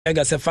I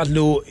got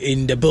Fatlo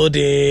in the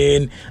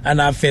building,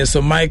 and I feel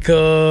so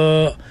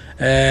Michael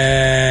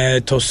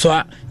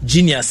Toswa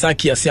Junior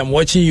Saki. I see I'm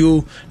watching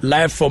you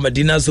live from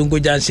Medina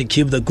Zungo Junction.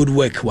 Keep the good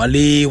work.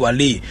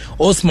 Wale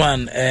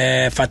Osman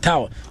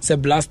Fatal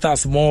said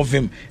blasters more of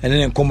him, and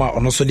then come out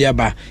on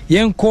Osodiaba.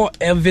 Yenko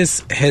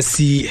Elvis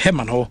Hesi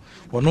Heman or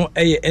no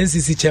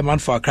NCC chairman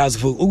for Accra.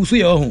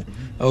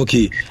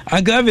 Okay,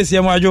 I'm glad it's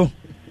Yamajo.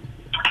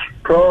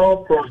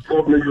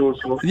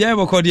 Yeah,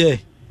 we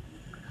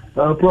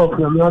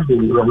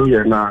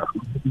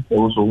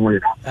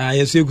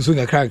yes, you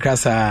could crack your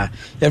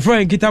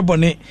friend Kita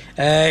Bonnet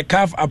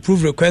CAF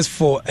approved request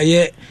for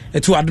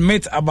to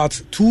admit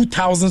about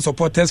 2,000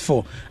 supporters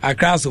for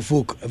Accra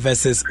Folk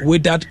versus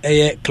Wydad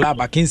club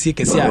Akinsi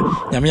Kesia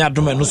Yamia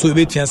Doma no so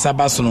between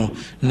Sabasono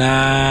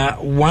na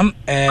 1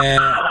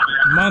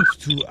 month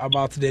to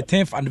about the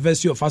 10th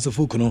anniversary of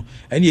Folk no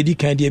and ye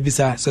can dear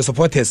bisa so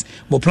supporters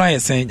but plan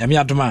saying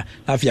Yamia Doma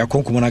na fia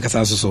konkumona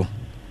kasa so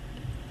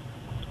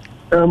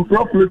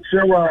Prof, let's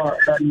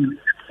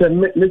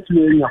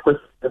me a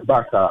question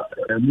back.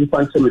 You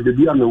find some of the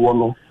deal and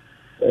one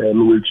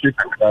will check.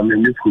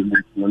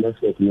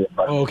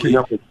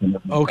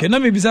 Okay, now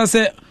maybe I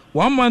say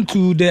 1 month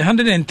to the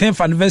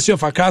 110th anniversary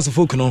of Accra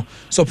Folk no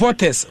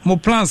supporters, more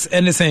plans,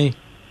 anything.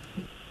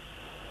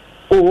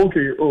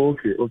 Okay.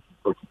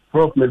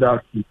 Prof, let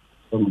us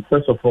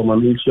first of all,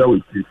 I'm share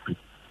with you.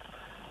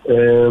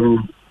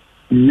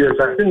 Yes,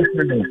 I think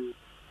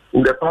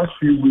in the past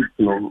few weeks,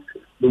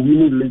 the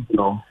winning league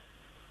now,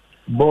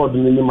 board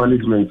mini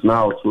management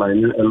now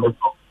outlining a lot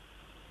of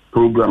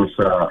programs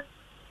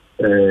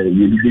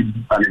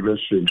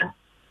anniversary.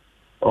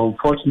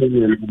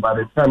 Unfortunately, by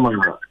the time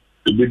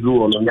they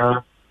go on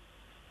now,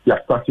 they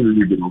are starting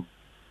leading.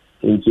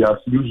 Into as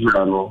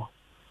usual,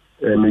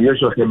 any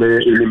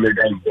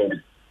mega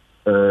event.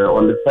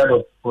 On the side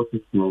of sports,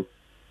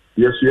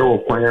 yes, we are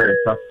acquiring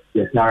a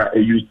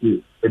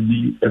UC, a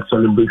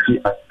celebrity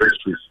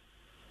anniversaries.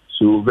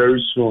 So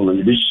very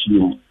soon, this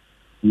year,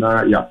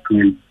 now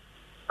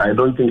I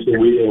don't think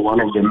we are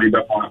one of the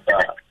major parts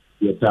of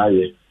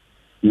the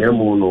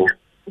Nemono,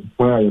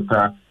 where you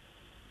are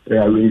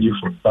arranging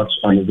for such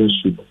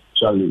anniversary.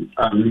 Charlie,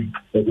 I league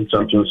every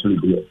Champions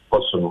League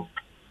also.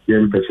 Yeah,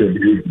 a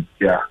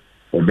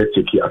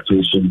better key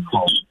attention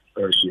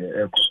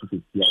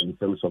in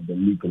terms of the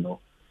league,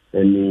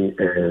 any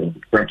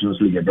Champions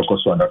League,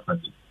 because of that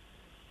party.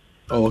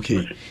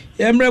 Okay.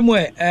 Emre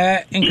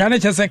in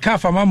Canada say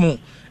CAF amamu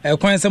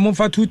kwan se mo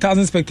fa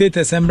 2,000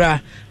 spectators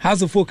embra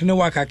House of Folk no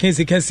waka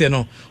kensi kensi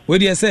no we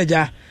dey say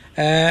ja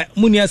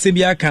muni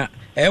asem aka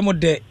mo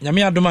de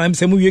nyame adoma am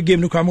se mo wie game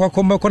no kwa mo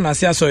ko na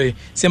se asori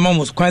se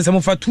mo kwan se mo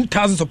fa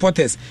 2,000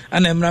 supporters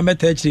ana emra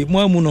meta akiri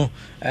mo amu no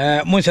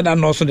mo nhyeda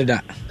no so de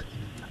da.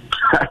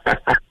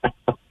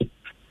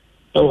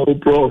 Oh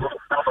prof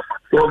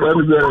that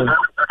is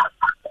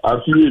I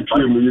feel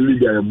you really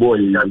get a boy.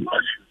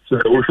 So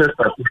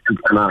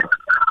statistics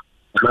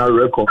now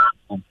record.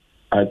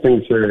 I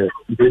think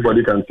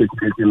everybody can take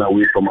anything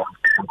away from our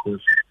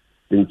supporters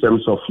in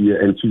terms of your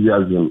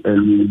enthusiasm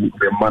and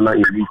the manner in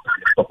which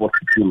they support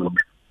the team.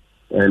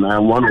 And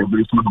I'm one of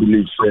those who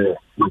believes the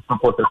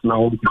supporters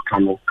now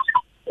can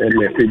and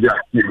the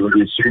figure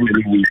in so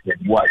many ways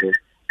why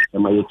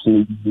my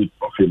team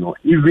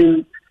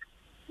even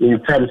in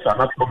terms of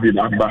not probably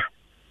number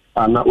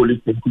and not only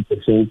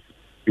 20%.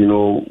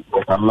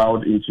 Was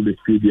allowed into the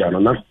stadium,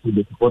 and that's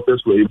the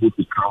supporters were able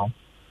to count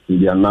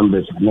in their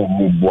numbers. No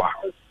more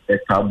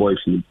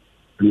Cowboys to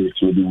the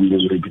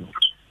winning region.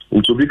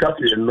 And so because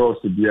they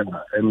lost the game,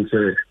 and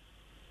say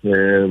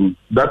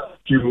that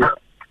team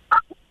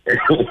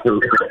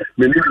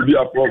may need to be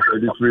approached for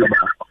this way,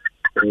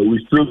 but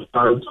we still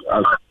stand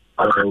as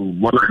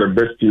one of the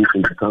best teams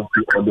in the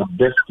country, or the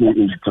best team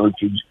in the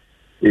country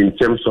in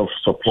terms of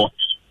support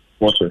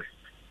supporters.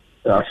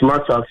 As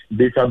much as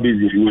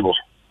database is new.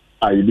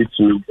 I did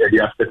to the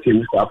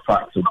aspecting of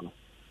facts.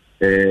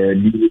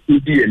 The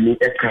ED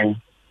account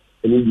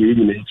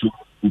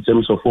in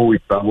terms of how we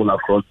travel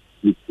across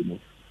it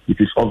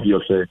is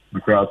obvious the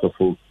crowd of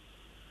folk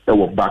that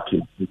were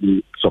backing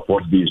the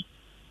support this.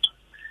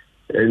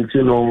 And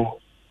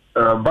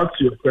back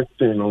to your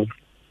question,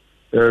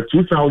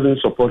 2,000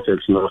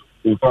 supporters now.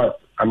 In fact,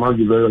 among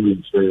the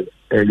very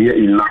earlier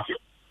enough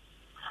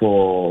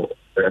for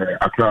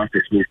Accra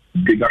to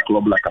bigger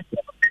club like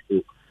Accra.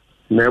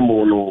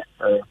 Nemo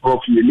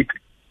Prof unique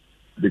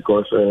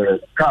because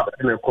CAF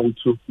and a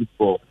control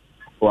for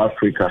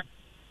Africa.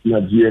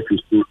 Nigeria is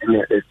still in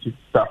a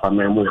staff and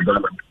Nemo.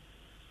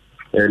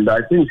 And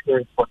I think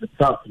for the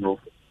staff,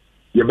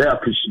 you may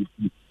appreciate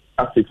it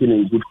as taking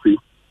in good faith.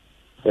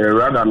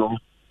 Rather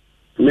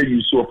maybe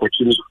you saw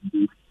opportunity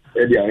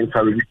to be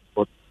encouraging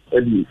but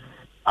Eddie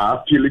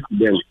appeal to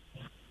them.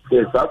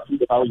 Yes, that's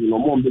how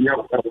more than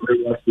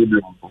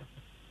stadium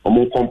or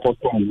more comfort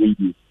from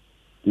winning.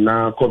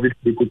 Now, COVID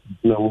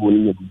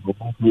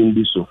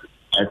so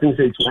I think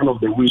it's one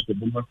of the ways the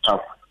members have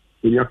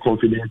when you're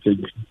confident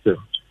in the system.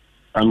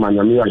 And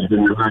Miami has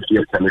been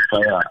here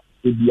qualifier.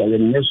 If you are a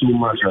next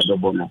match at the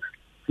bottom,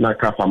 now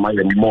CAF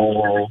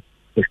more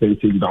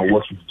percentage than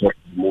what we've got at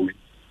the moment.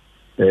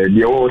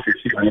 The always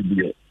see an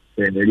idea.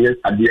 Yes,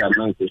 idea and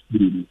answer.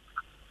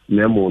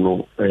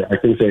 No, I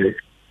think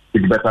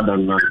it's better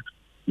than none.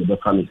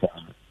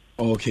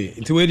 Okay.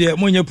 Into where the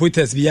money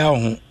protest be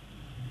out.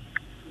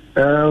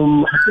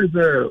 I think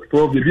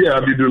probably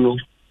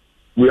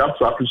we have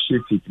to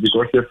appreciate it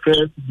because the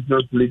first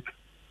Business League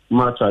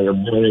match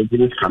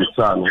against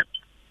Kansano,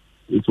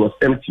 it was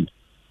empty.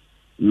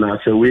 Now,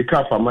 so we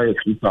can't find my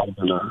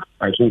 2000.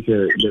 I think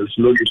there's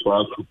no need for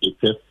us to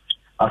protest.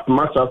 As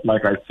much as,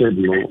 like I said,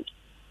 the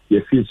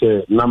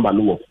future number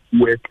no,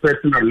 we're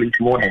expecting at least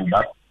more than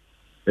that,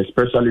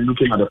 especially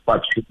looking at the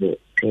fact that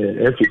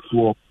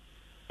FA4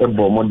 in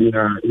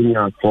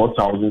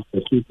 4,000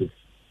 people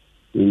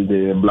in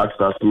the Black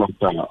Stars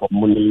of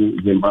money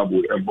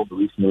Zimbabwe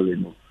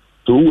recently.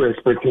 So we're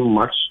expecting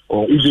much,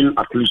 or even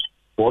at least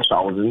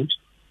 4,000,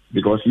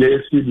 because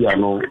they are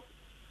no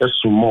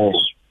small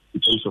in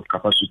terms of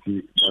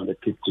capacity than the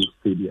Cape Coast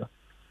Stadium.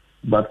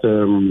 But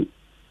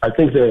I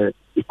think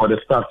for the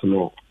start,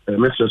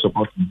 message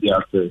supposed to be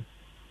at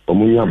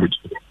Omunya Buch.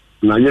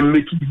 Now you're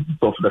making use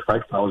of the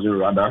 5,000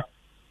 rather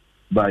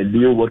by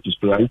doing what is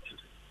right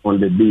on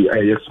the day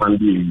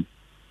Sunday.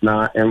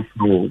 Now and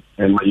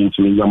my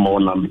intimate more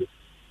numbers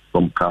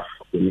from CAF.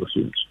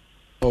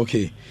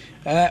 Okay.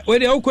 Where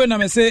the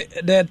Okwena say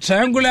the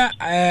triangular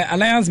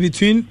alliance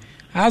between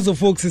House of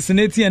Folks,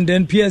 Cincinnati, and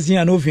then PSG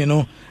and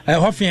Ovino,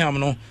 Hoffenheim,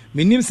 no.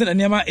 Minimson and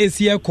Yama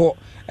ACA Co.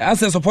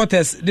 As a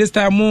supporters, this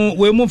time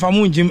we move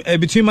from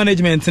between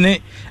management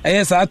and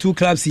yes, our two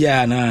clubs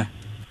here now.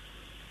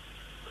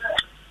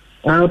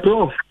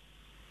 Prof,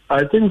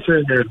 I think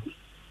the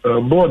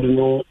board,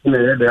 the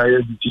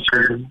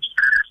ISBT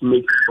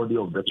make body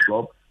of the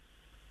club,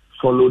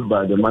 followed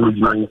by the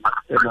management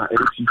and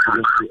NC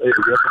to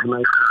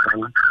recognize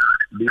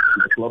based on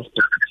the club's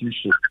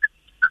constitution.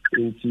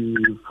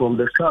 From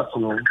the start,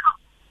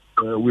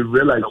 we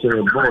realized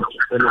board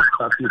and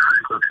starting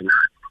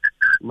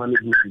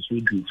management is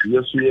ready.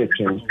 Yes, we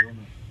can.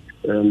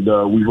 And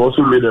we've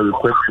also made a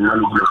request to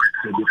management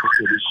to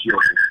this year.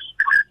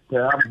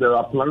 Perhaps there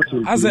are plans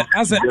to as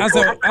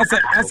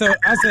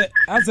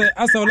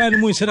a line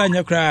moon should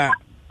I cry.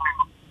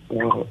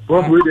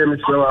 What will them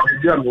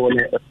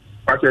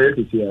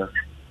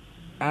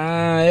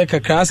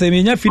class, I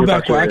mean,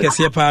 feedback. I can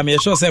see a palm, a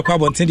show, say,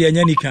 Quabon, Tindy, and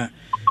Yanika.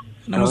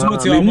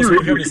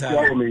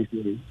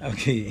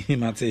 Okay,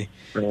 Mate.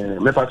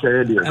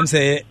 I'm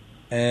saying,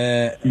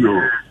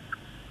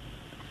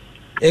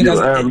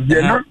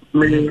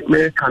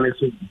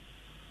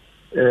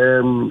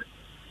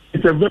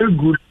 it's a very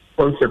good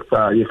concept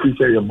for your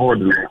future, your board,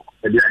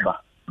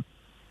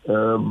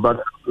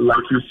 but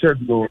like you said,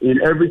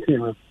 in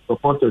everything,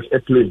 supporters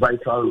play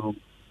vital role,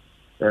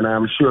 and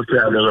I'm sure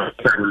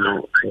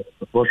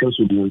supporters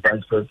will be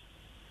invited to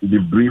be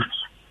briefed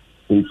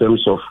in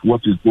terms of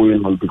what is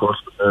going on, because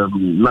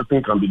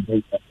nothing can be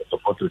done by the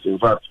supporters. In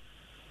fact,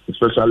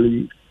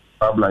 especially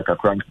like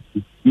Accra,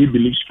 we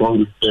believe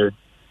strongly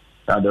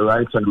that the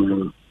right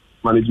and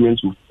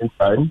management will spend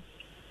time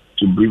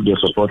to brief their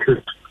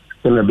supporters.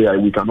 Then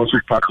we can also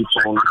practice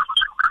on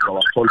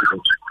our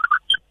tolerance.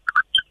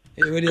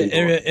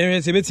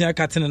 Areas a bit in a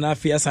cutting and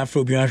after San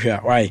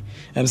Frobian. Why?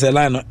 I'm saying,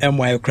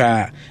 MY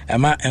cry,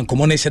 and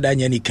combination that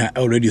Yanika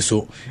already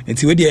so.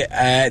 Until we did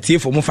tea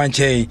for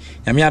Mufanche,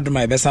 Yamia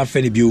my best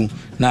friend view.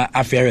 Now,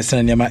 after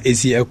sending Yama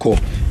AC Echo.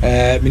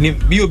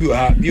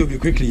 Be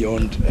quickly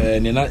on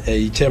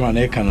Chairman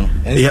Ekano,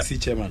 NCC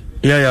Chairman.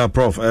 Yeah,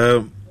 Prof.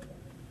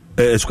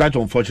 It's quite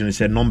unfortunate.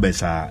 Said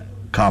numbers are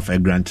calf a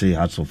grantee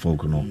Hearts of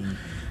Folk.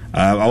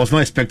 I was not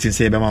expecting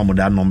say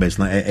that numbers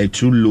now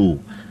too low.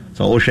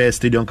 So we share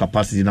stadium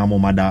capacity na mo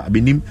mada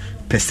binim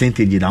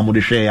percentage na mo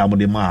de share amo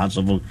de ma Hearts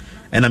of Folk,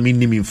 and I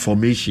mean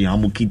information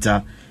amo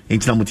kita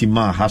into na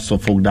ma Hearts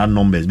of Folk that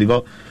numbers,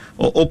 because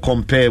or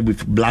compare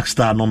with Black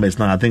Star numbers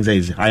now I think that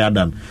is higher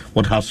than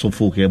what Hearts of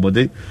Folk here, but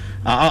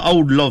I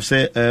would love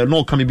say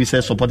no can be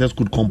say supporters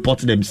could comport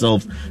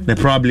themselves. They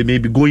probably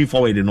maybe going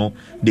forward,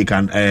 they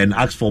can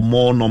ask for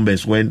more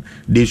numbers when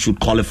they should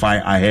qualify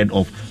ahead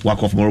of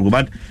WAC of Morocco.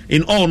 But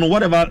in all,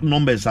 whatever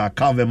numbers are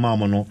covered,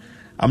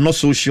 I'm not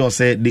so sure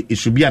say it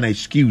should be an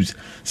excuse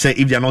say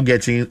if they are not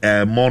getting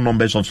more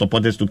numbers of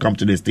supporters to come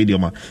to the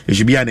stadium, it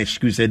should be an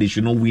excuse say they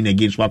should not win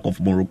against WAC of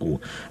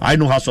Morocco. I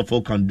know House of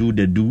Folk can do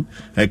they do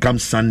come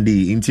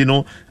Sunday, and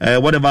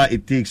whatever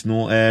it takes, they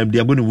are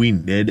going to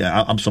win.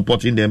 I'm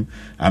supporting them.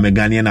 I'm a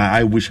Ghanaian.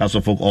 I wish House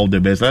of Folk all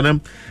the best,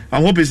 and I'm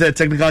hoping say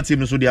technical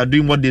team so they are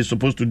doing what they're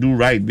supposed to do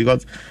right,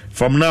 because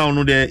from now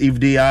on, if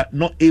they are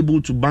not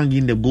able to bang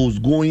in the goals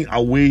going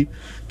away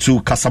to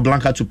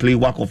Casablanca to play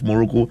WAC of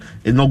Morocco,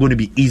 it's not going to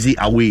be easy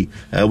away.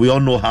 We all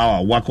know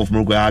how WAC of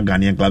Morocco are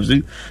Ghanaian clubs. So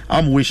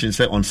I'm wishing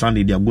say on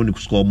Sunday they are going to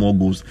score more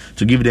goals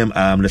to give them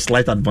the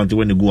slight advantage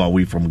when they go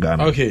away from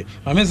Ghana. Okay,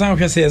 I mean some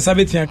can say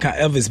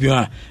Elvis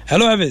Biwa.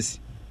 Hello Elvis.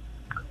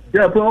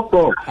 Yeah,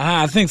 Prof.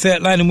 I think say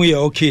line we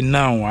are okay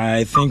now.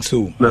 I think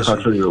so. That's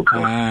actually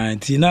okay.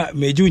 Tina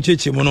Meju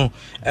Cheche Mono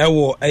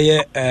Ewo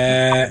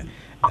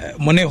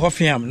Money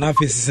Hoffenheim na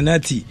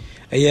Cincinnati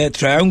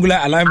triangular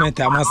alignment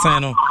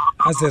amasan no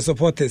as a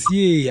supporters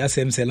ye as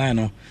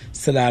Selano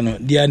Selano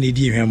dia ni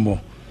di hwembo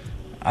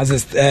as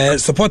a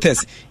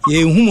supporters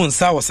ye human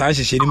sa was a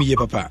sheni ye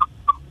papa.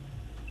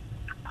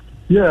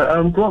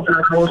 Yeah, Prof,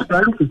 like I was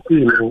trying to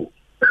say,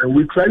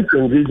 we try to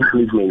engage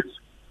management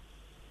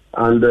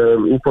and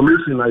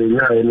information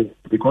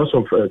because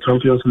of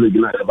Champions League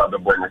about the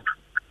ball.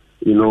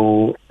 You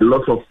know, a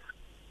lot of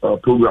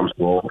programs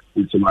for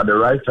it's at the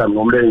right time,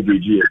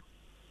 engage here.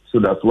 So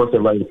that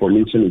whatever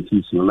information it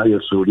is, now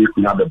you're so deep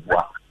in the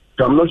bois.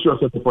 So I'm not sure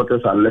if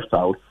supporters are left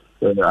out.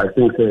 I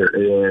think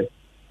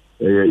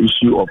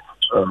issue of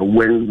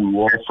when we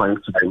all find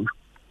time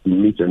to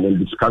meet and then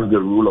discuss the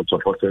role of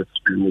supporters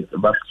to meet.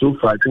 But so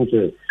far, I think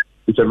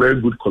it's a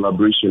very good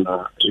collaboration.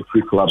 A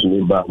free club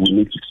neighbor, we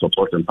need to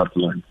support and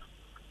partner.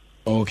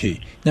 Okay.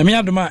 Now, me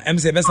abdoma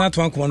MC best not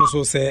one kono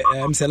so say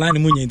MC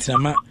line mu nyintina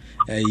ma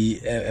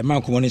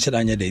man kono che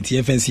danya de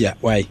TFNC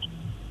why?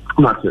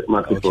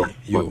 Okay.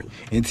 Yo.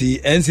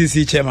 Inti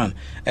NCC chairman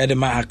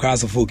Edema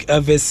Across of Folk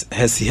Elvis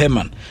Hesi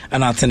Herman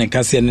and Atene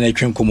Kasi and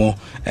Nathan Komo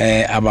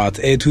about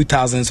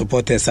 2,000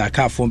 supporters are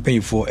car from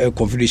paying for a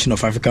Confederation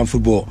of African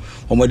Football.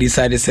 Omo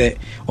decided say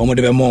Omo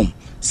de mom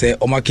say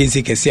Oma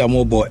Kinsi Kesi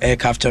Amobo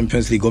Aircraft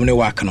Champions League Omne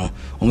Wakano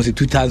almost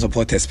 2,000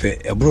 supporters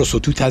pay a bro so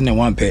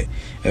 2001 pay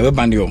a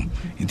bandium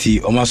inti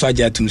Oma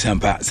Swaja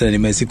Tumsampa say the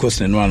Mexico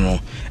no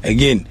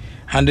again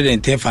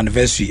 110th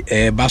anniversary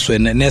baso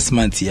next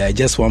month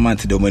just 1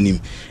 month the money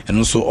and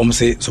also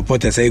say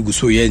supporters say go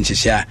so ye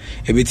nchehia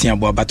ebetia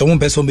bo but one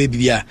person be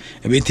bia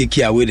ebe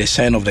take away the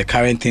shine of the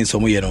current things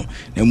omo ye no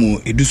na mu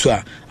eduso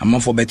a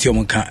amanfo beti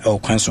omo kan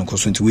kwanson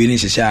koso nti we ni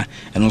nchehia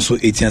and also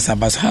 18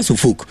 Sabas House of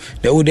Folk,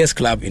 the oldest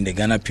club in the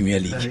Ghana Premier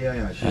League. I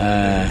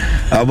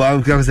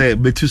can say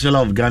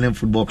Metusela of Ghanaian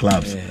football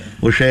clubs.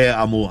 We share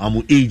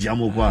amu age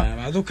amu kwa.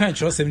 I don't can't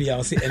trust him.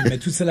 I say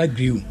Metusela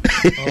grew.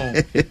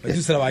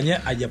 Metusela wanye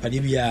ajapadi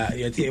bia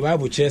yeti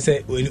Bible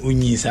chese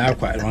unyi sa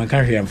kwa one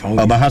can hear from.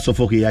 But House of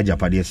Folk ya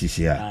japadi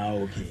sisia.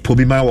 Okay.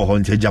 Pobi ma wo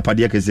honte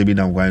japadi kese bi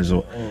na nkwan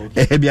so.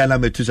 Bia na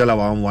Metusela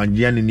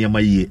wanye ne niam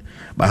yi.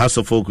 But House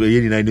of Folk ye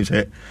ni na ni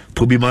say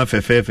Pobi ma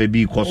fefe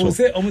bi koso. O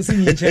say omo si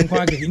nyi chen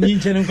kwa ke nyi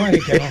chen kwa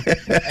ke no.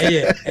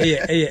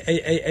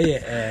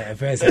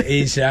 First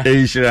Asia,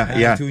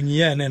 yeah.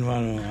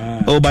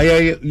 Oh, but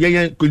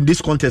yeah,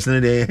 this contest,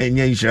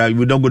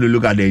 we don't go to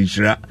look at the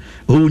Ishra.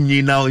 Who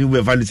knew now you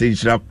will find the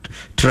Ishra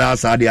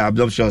trust are the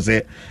absorption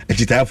say,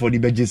 it's time for the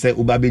bench say,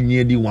 Ubabi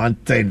near the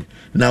 110.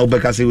 Now,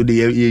 because with the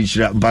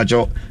Ishra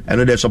Bajo, I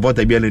know they support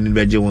a billion in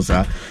Benjamin.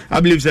 I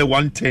believe say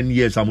 110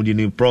 years, I'm with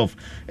you, Prof.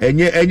 And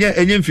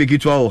you figure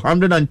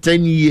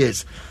 110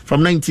 years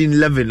from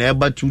 1911,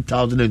 about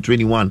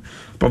 2021.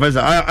 Professor,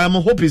 I'm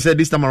hoping said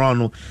this time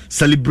around,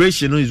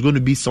 celebration is going to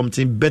be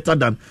something better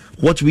than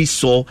what we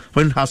saw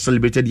when it has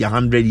celebrated the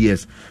 100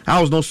 years. I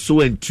was not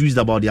so enthused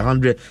about the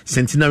 100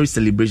 centenary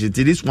celebration.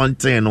 It is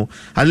 110,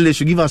 I think they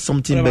should give us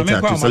something better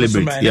to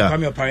celebrate.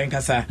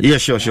 Yeah,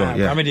 sure.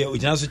 Yeah.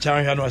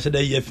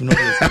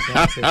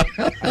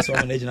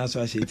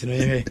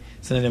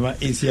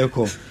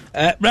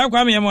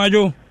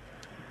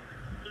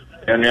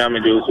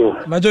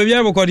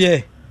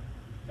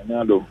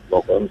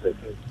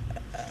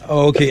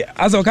 Okay,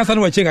 as a cousin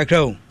will check a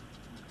crow.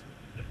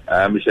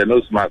 Michelle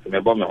no smart, me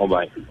bomb me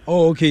home.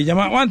 Okay,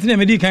 Jama, one thing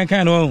me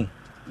can on.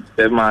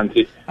 7 months.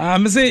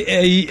 Say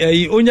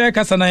a unya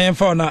casana and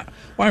fauna.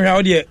 One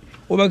round here,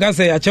 over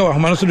say a chow,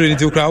 Hamasudu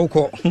to crowd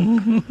call.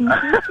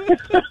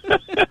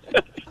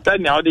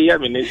 Then now the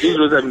Yemen is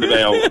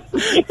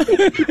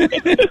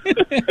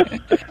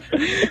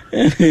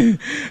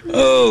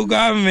oh,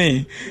 God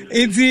me.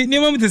 It's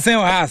near moment to say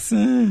us.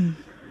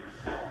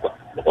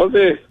 What's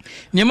it?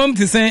 Nyamam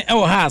to say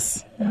our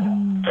house.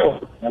 Oh,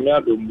 I'm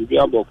not doing the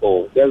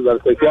Biaboko. There's a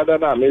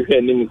Pesiada, maybe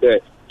any say,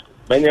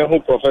 many who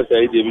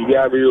professor, we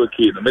are very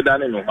okay. The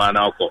Medan in one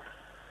alcohol.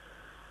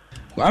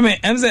 I mean,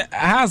 and the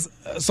house,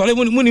 sorry,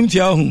 Munim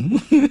Tiao.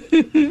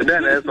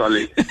 Then,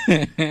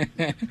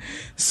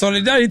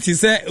 solidarity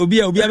say,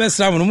 Ubia best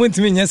travel, went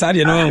to me, yes, I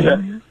don't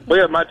know. We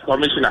are much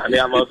commissioner, I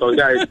am also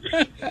guys.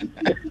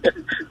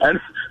 And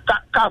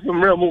Calf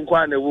from Remo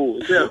Kwane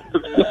Woo.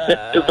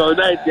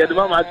 Solidarity at the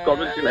moment,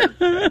 commissioner.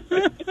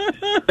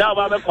 That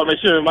was the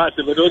commissioner,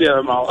 Master, but okay,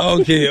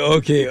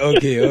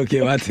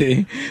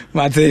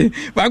 Mate.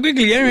 But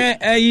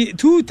quickly,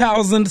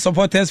 2,000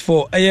 supporters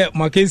for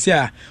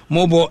Marquesia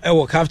Mobile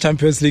CAF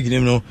Champions League.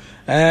 You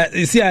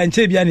see, I'm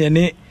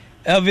Chebiani,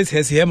 Elvis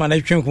Hesi Herman,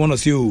 I think one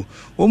of you.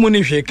 Woman,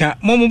 if she can't,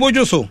 Momo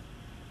Bojoso.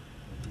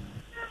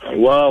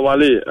 Well,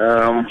 Wally,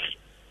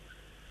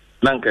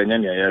 Lanka,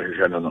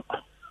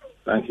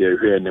 thank you.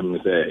 If you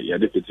say you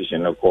had a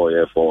petition for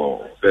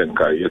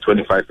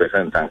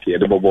 25%, thank you.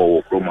 The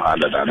Bobo from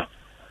harder than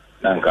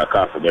Nanka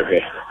Castle.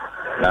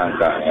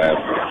 Nanka,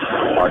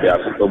 or the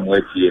African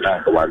Wetty,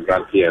 Nanka was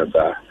granted as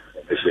a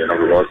petition of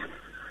loss.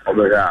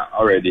 Over here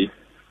already,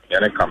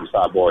 when it comes to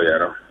a boy,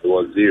 it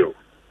was 0.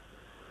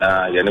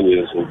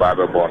 Anyway, so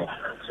Barbara Born.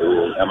 So,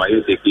 am I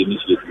taking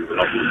initiative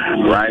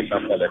right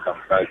after the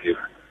campaign?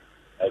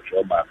 I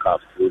draw my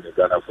calf through the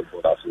Ghana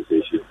Football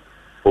Association,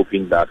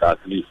 hoping that at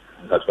least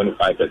that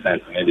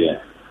 25% Canadian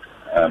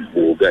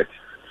will get.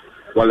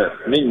 Well,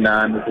 me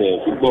now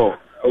football.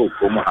 Oh,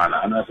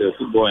 Komahana, and I say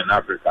football in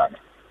Africa.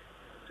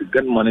 To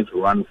get money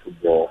to run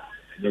football,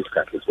 in this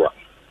country as well.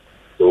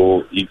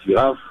 So if you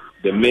have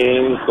the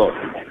main source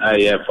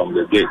from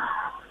the gate,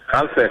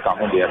 transfer come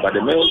on there, but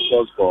the main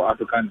source for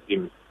African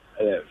teams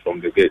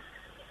from the gate,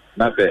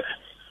 not the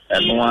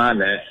and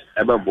one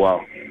ever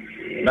bow,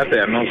 not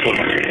the announcement.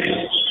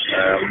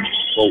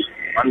 So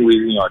one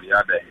reason or the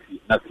other is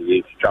not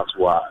to trust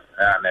war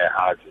and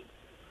hard.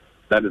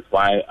 That is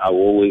why I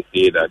always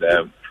say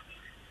that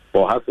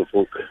for House of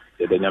Folk,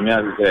 the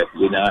Nyamia said,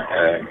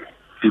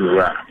 team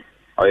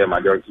or your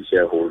majority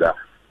shareholder,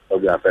 or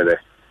the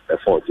affair, the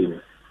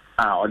 14.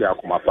 Or the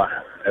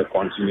Akumapa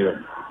continue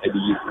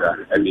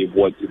every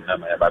board team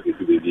number about to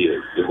be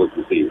able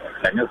to say,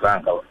 and your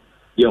uncle,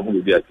 you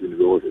will be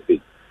able to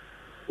say,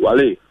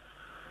 Wale,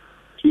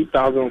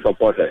 2,000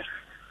 supporters.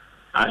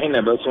 I ain't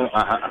never seen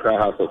a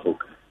House of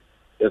Folk.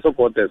 The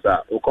supporters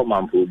are Oko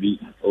Mampobi,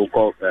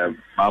 Oko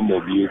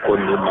Mamobi, Oko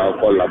Numa,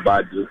 Oko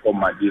Labadi, Oko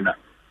Madina.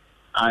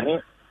 I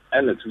ain't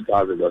and the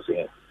 2,000 was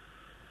saying.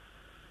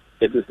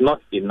 It is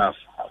not enough,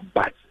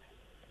 but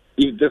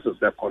if this is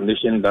the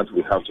condition that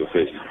we have to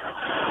face,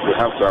 we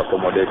have to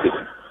accommodate it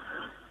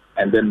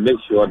and then make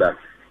sure that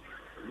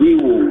we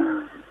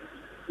will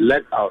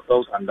let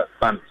ourselves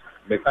understand.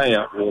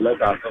 Mekanya will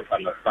let ourselves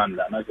understand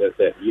that, as I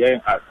said,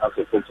 as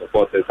a folk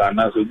supporters, and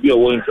as we be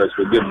our interest,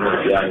 we give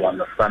money and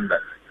understand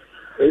that.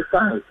 It's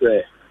time to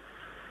say,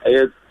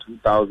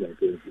 2,000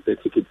 things, the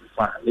ticket is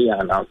fine. They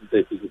announce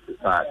the ticket is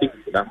fine.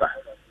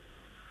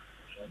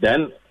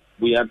 Then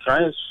we are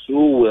trying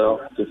so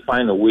well to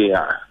find a way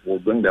we'll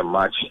bring the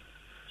match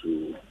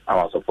to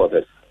our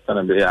supporters.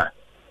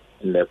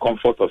 In the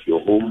comfort of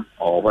your home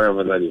or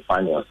wherever that you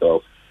find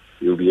yourself,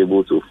 you'll be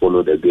able to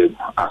follow the game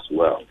as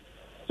well.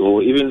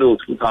 So even though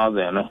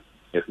 2,000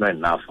 is not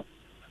enough,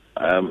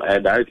 a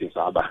directive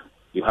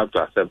you have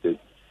to accept it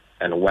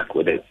and work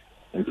with it.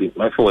 And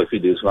my for a few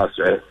days last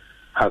year,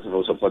 has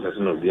of supporters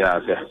in the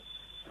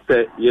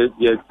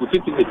you put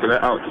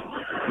it out.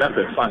 That's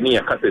a funny,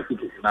 a cut a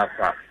ticket now.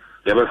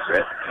 You ever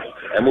said,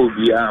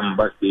 MOBA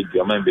but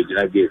stadium and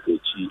Begina Gate,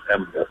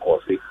 the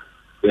course,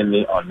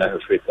 any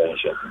unnecessary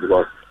tension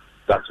because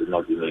that will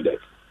not be needed.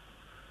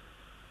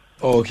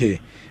 Okay.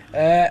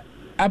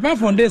 Apart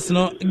from this,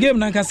 no game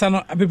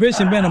Nankasano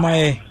preparation ben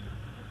my.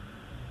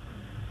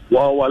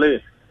 Well, Wale,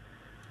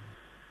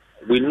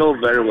 we know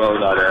very well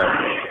that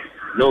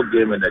no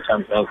game in the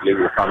Champions League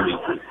will come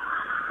easy.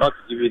 Not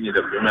even in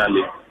the Premier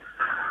League.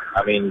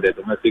 I mean, the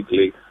domestic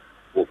league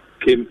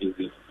came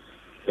easy.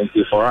 And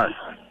for us,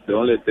 the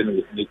only thing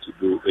we need to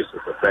do is to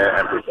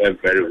prepare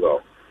very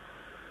well.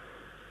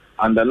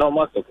 Under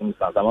normal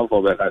circumstances, I'm not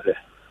going to say,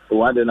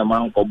 one day a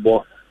man can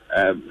ball,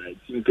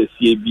 team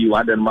CAB,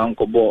 one day a man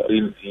can ball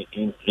in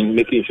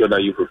making sure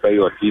that you prepare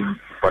your team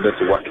for this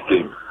work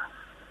game.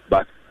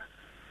 But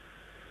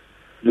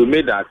we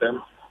made that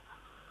attempt.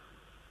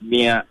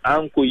 Near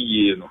Uncle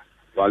Yeno,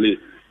 Valley,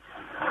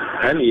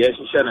 and yes,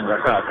 she shared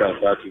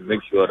to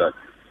make sure that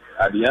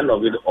at the end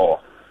of it all,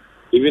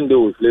 even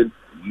though we played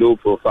low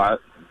profile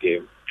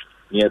game,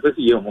 near this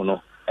year,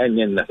 and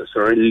yet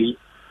necessarily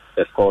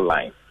the score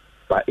line.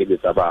 But it is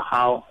about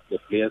how the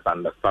players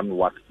understand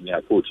what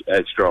their coach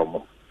extra,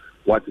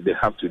 what they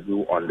have to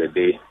do on the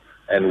day,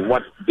 and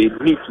what they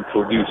need to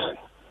produce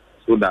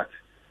so that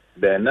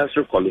the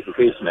necessary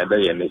qualification at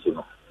the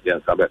national.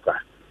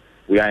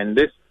 We are in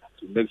this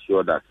to make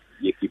sure that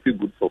you keep a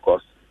good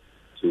focus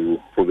to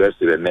progress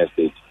to the next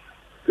stage.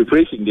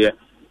 Preparation there,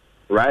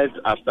 right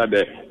after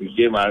the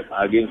game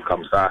against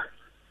Kamsa,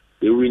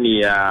 they win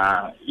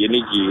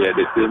Yenigi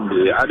the same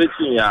day. Other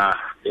thing,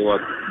 it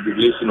was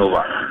jubilation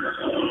over.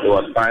 It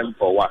was time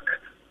for work.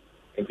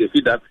 And to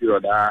see that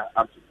period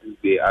up to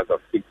Tuesday, as I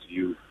speak to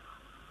you,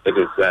 it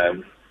is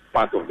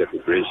part of the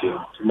preparation.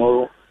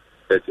 Tomorrow,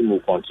 the team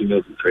will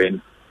continue to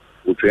train.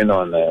 We'll train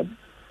on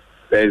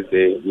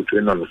Thursday, we'll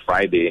train on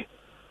Friday,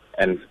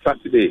 and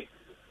Saturday,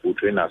 we'll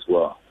train as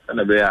well. And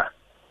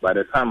by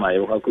the time I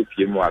will cook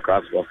him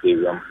across for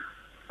Stadium,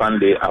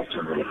 Sunday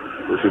afternoon,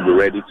 we should be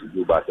ready to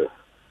do battle.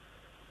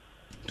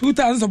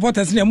 2,000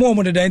 supporters in more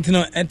than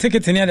the and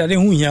tickets in the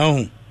who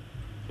you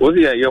was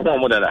it your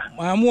home model?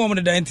 I'm more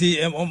than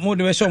the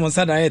motivation on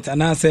Saturday,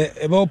 and I say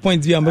about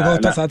points beyond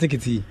because I take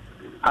it. We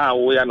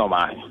are no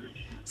man.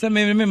 So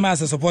maybe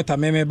master supporter,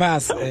 maybe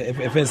bass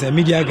if it's a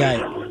media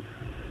guy.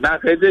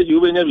 That's it, you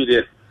will never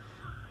there.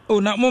 Oh,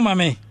 not more,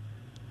 mammy.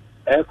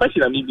 A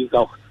question of me,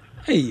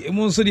 hey,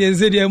 most of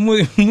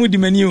the moody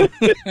menu.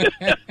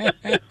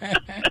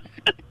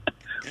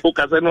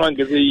 Focus on one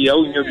can say,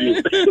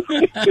 you.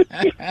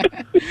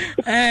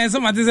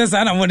 Somebody says,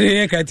 I'm what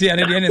they can't hear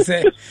and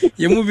say,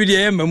 you move the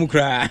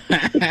Mukra.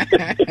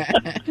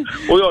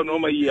 Oh, no,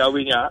 my year,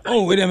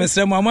 oh, wait a minute,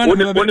 someone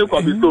only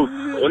copy food.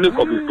 Only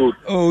copy food.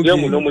 Oh,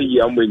 no, my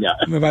year, I'm winning.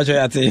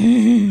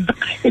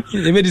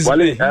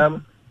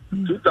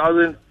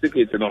 2,000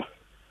 tickets,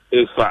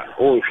 is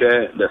all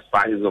share the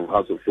size of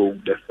House of Folk,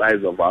 the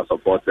size of our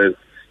supporters,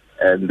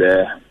 and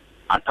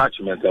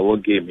attachment of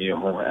what game you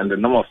know, and the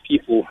number of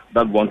people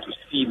that want to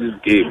see this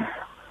game.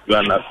 You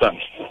understand?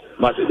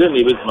 But then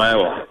even my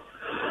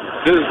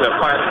this is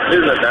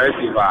a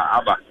directive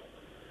ABBA.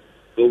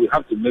 So we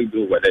have to make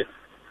do with it.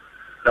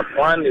 The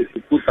plan is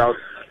to put out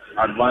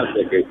advanced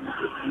tickets,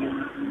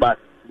 but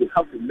we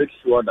have to make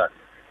sure that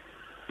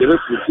there is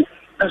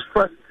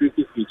extra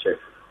security features.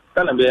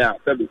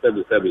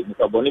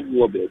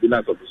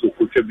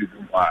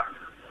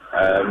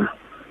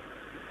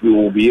 We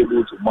will be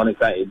able to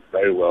monitor it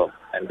very well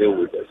and deal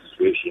with the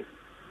situation.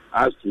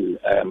 As to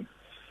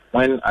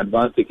when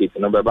advanced tickets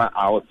number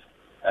out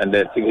and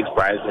the ticket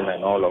pricing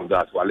and all of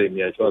that, while in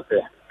the short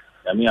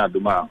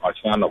Aduma or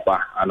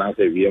Chanapa and I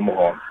say VM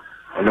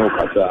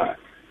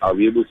I'll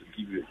be able to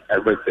give you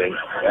everything,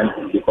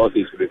 and because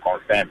it will be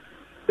confirmed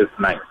this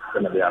night,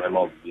 going to be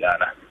animal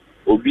Diana.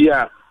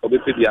 Obia,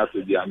 obviously,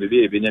 to be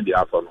maybe a the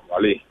apple,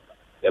 Wale,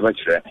 ever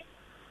train.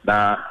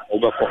 Now,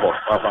 over for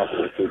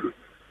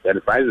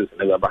the prices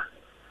never back.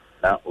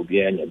 Now,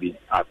 Obia and Yabi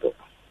Ato.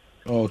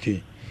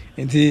 Okay.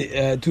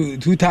 Into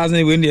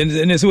 2000 when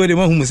and so the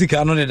one music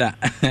on that.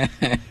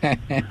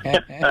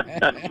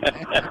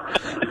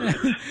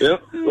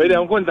 We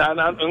don't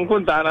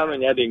Kuntana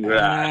when you're doing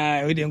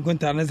that. We didn't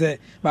Kuntana say,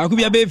 but I could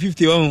be a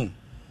 50 on.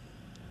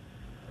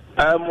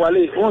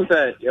 Wally, won't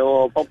say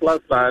your popular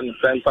stand,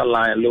 central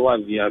line, lower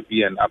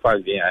VIP and upper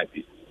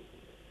VIP.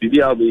 We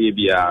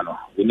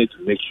need to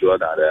make sure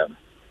that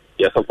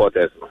your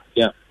supporters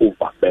can't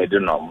overbid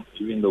them,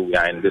 even though we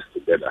are in this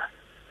together.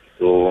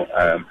 So,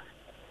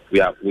 we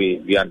are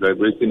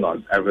deliberating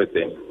on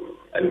everything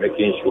and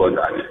making sure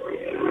that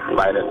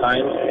by the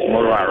time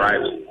tomorrow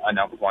arrives and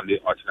on the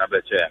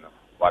Ochinabe chair,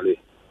 Wale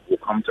will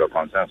come to a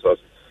consensus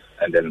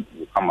and then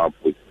we'll come up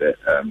with the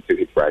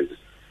ticket prices.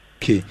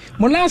 Okay.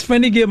 My last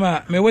friendly game,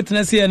 my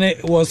witness here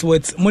was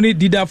with Money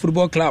Dida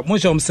Football Club.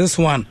 Much of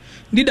 6-1.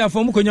 Dida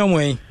from Mukonyo.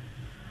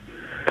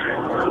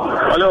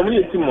 Well, I'm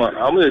going to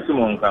team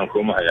on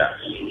Kankoma.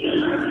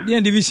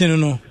 The division,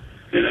 no.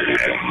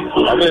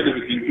 I'm going to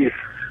division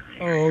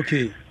 2. Oh,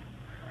 okay.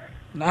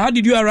 Now, how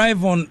did you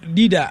arrive on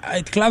Dida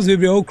at class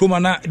with your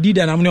Kromana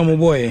Dida and I'm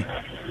boy?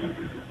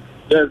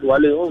 Yes,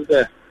 Wale,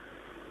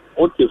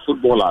 what's the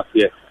football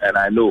here, and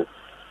I know.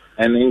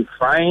 And in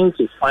trying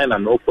to find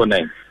an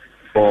opponent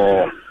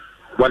for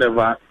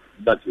whatever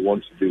that you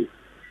want to do,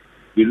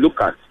 you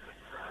look at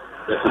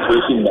the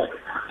situation that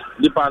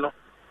Dipano.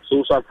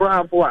 So,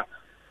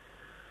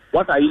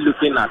 what are you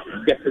looking at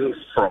getting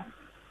from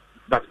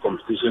that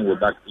competition with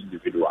that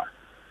individual?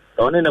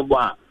 The only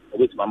one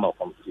with mama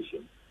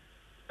competition.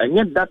 And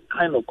yet that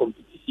kind of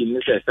competition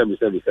is a 7.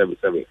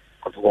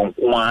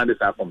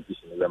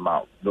 Competition is a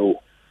mouth.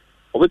 No.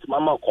 With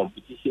mama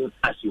competition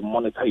as you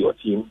monitor your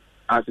team,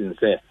 as in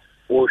say,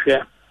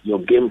 share your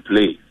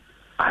gameplay.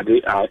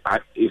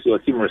 Is your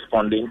team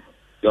responding?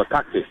 Your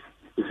tactics,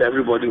 is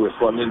everybody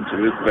responding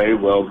to it very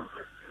well?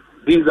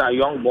 These are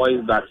young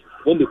boys that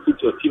when they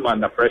put your team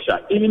under pressure,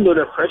 even though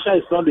the pressure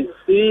is not the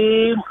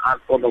same as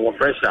for the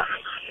pressure,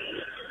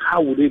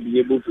 how would they be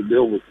able to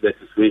deal with the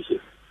situation?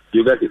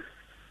 You get it?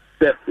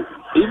 If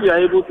you are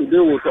able to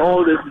deal with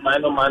all these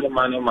minor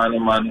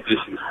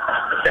issues,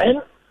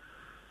 then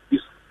you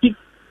speak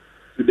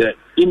to the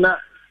inner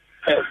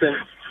person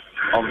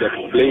of the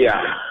player.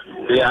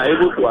 They are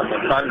able to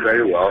understand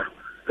very well.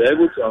 They are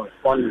able to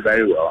respond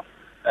very well.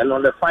 And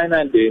on the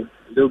final day,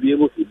 they'll be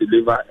able to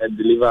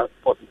deliver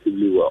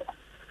positively well.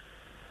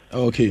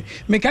 Okay.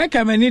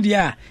 Mekaka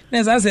Menidia.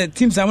 As I said,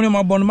 teams are winning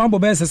my bond, my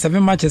best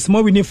 7 matches,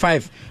 more winning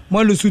 5,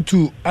 more lose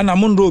 2, and a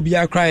Mondo be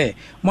a cry.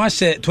 March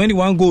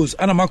 21 goals,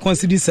 and a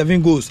conceded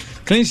 7 goals.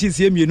 Clean sheets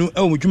here, you know,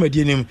 El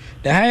Mujumedinim.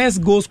 The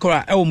highest goal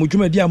scorer, El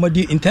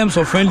Mujumedia in terms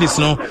of friendlies,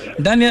 no.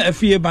 Daniel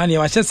Afie Bani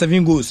was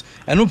 7 goals,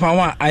 and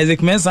Upawa,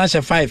 Isaac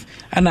Mensah 5,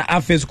 and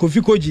Afes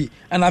Kofi Koji,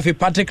 and Afi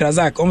Patrick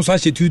Razak, almost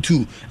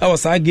 2-2. I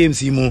was our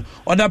games, Imo.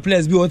 Other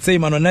players be what say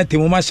Manonete,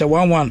 Mumasha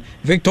 1-1,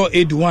 Victor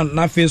 8-1,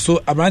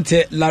 Nafenso,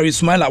 Abrante, Larry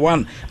Smaila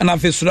 1, and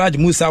Afi Suraj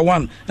Musa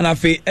 1, and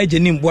Afi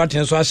Ejenim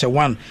Boaten Swasha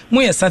 1.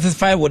 More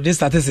satisfied with this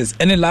statistics.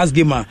 Any last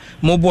gamer,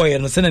 more boy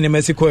and send any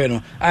Mexico,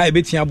 I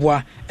bet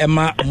Yabua,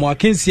 Emma,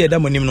 Moakensi,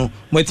 Damonimo,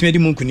 Moetmedi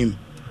Munkunim.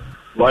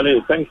 Well,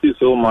 thank you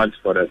so much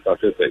for the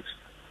statistics.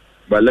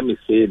 But let me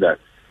say that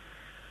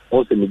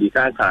also,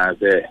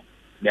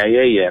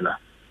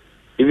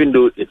 even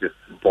though it is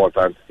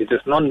important, it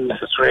is not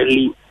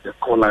necessarily the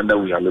scoreline that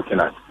we are looking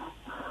at.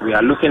 We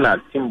are looking at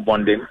team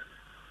bonding,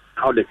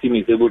 how the team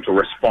is able to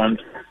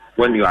respond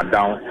when you are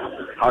down,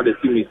 how the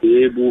team is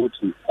able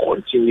to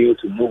continue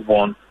to move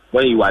on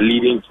when you are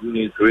leading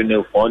 2-0,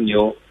 3-0,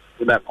 4-0,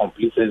 so that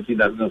complacency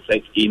doesn't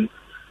set in,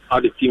 how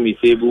the team is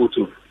able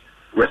to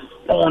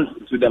respond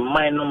to the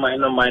minor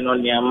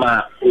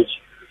Nyama which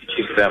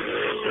is them.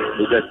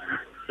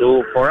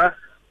 So for us,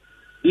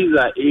 these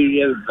are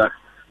areas that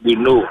we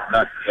know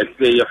that a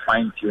player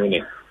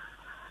fine-tuning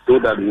so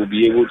that we'll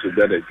be able to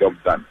get a job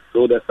done.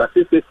 So the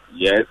statistics,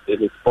 yes,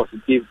 it is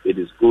positive, it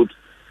is good,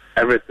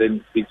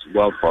 everything speaks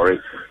well for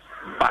it.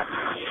 But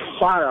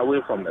far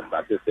away from the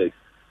statistics,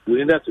 we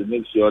needed to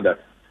make sure that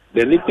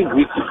the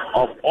nitty-gritty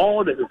of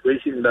all the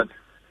preparation that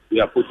we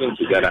are putting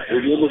together,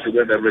 we'll be able to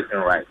get everything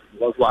right.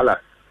 Because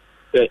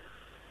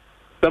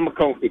some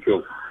come quick.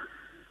 You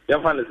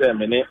find the same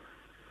many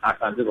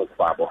Asante was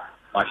Babo,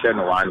 Machine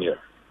 1 year.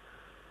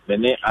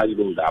 Many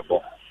Azul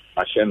Dabo,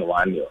 Machine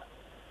 1 year.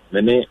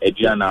 Many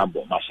Adriana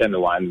Abo, Machine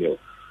 1 year.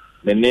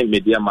 Many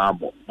Media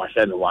Mabo,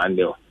 Machine 1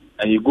 year.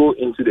 And you go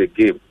into the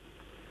game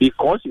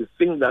because you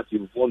think that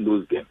you've won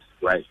those games,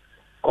 right?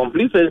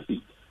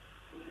 Complacency.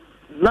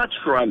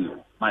 Naturally,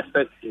 my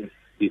first is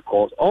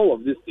because all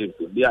of these things,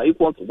 they are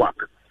equal to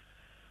work.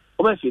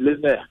 When you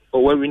listen,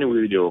 or when we know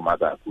video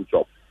matter, good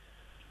job.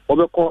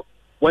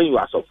 When you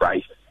are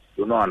surprised,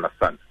 you don't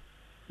understand.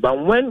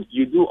 But when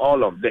you do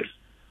all of this,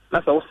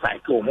 that's our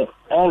cycle,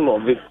 all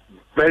of it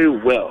very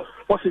well,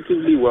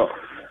 positively well.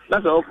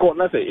 That's our call.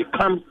 It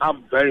comes up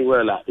very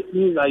well. It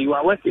means that you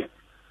are working.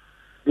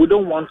 We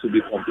don't want to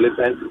be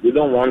complacent. We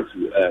don't want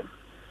to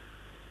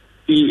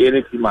see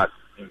anything as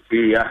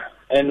inferior.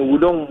 And we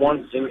don't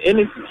want in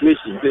any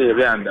situation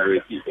to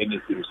underrate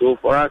anything. So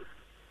for us,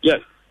 yes,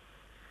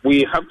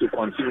 we have to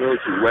continue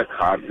to work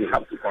hard. We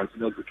have to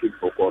continue to keep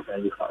focused,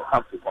 and we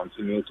have to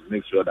continue to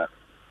make sure that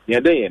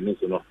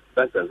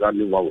that's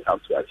exactly what we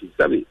have to achieve.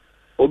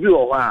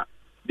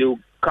 They will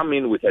come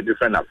in with a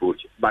different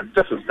approach, but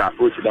this is the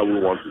approach that we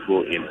want to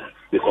go in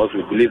because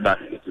we believe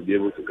that it will be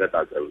able to get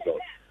us a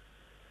result.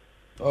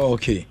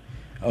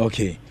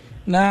 Okay.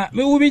 Now,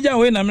 me will be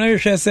Jawin. I'm not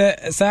sure, sir.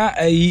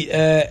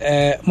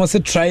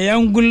 Most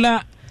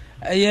triangular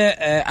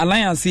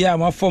alliance here,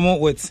 my former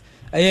with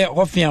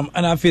Hofiam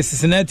and I face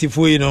Cincinnati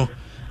for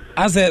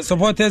as a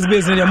supporters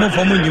based in the move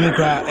from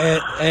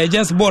Mujimukra,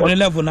 just board the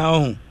level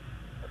now.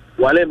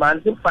 Well,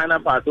 man, the final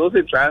part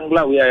also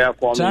triangular. We are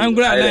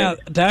triangular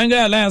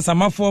alliance.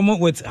 I'm a former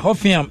with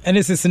Hofiam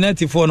and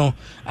Cincinnati for no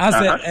as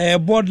a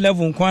board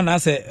level. One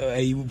as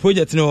a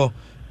project no.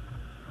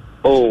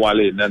 Oh,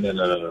 Wale, no,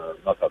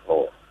 not at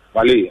all.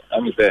 Wale,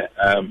 let me say,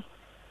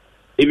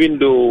 even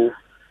though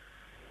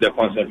the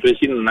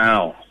concentration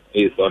now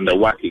is on the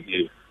work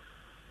again,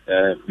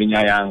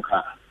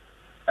 Binyayanka,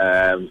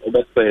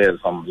 over spare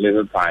some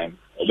little time,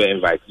 over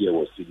invite here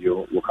was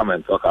studio, we'll come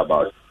and talk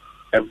about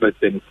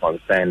everything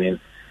concerning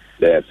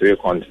the 3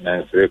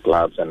 continents, 3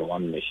 clubs, and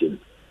 1 mission.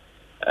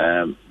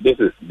 This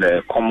is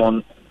the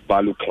Common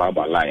Value Club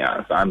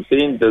Alliance. I'm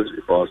saying this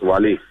because,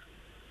 Wale,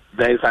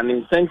 there is an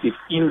incentive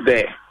in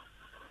there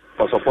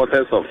for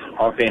supporters of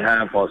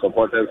Hoffenheim, for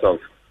supporters of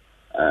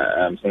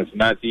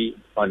Cincinnati,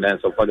 and then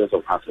supporters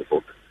of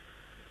Hasselhoff.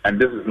 And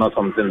this is not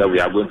something that we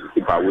are going to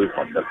keep away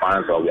from the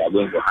fans or we are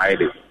going to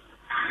hide it.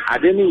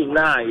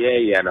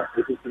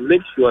 It is to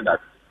make sure that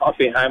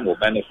Hoffenheim will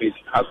benefit,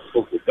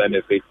 Hasselhoff will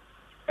benefit,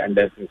 and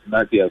then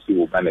Cincinnati FC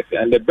will benefit.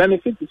 And the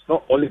benefit is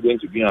not only going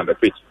to be on the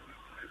pitch.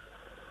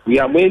 We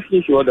are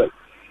making sure that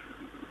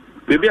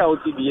maybe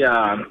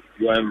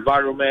your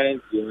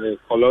environment, your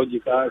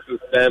ecological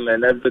system,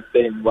 and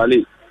everything,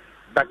 Wale,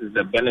 that is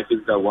the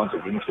benefits that we want to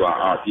bring to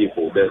our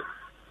people, the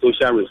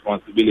social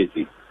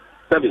responsibility.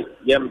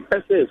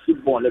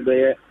 Football,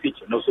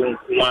 pitch, no so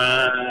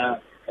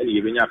and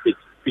even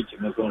pitch,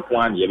 no so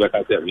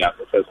we are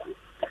successful.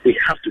 We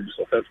have to be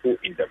successful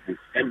in the book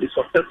and be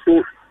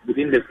successful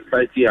within the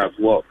society as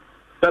well.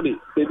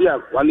 Maybe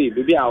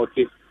I'll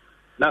take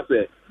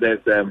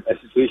there's a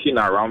situation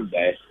around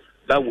there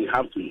that we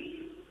have to,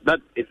 that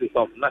it is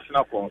of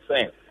national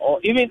concern, or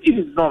even if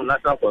it's not of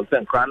national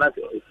concern,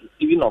 it's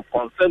even of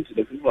concern to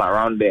the people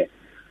around there.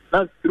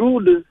 Now,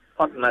 through this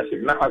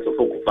partnership, I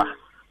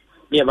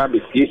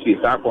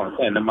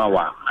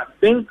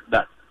think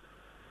that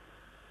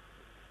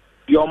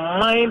your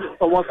mind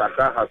towards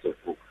Accra House of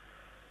Folk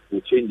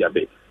will change a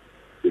bit,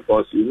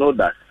 because you know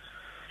that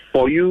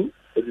for you,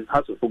 it is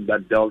House of Folk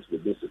that dealt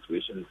with this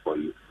situation for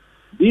you.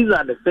 These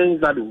are the things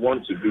that we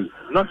want to do,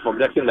 not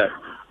forgetting that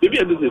maybe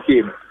I do the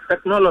same.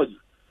 Technology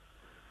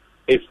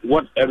is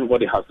what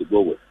everybody has to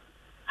go with.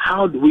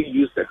 How do we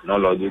use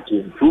technology to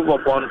improve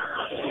upon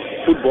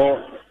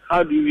football?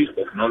 How do we use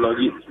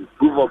technology to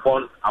improve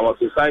upon our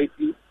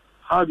society?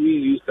 How do we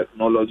use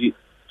technology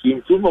to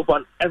improve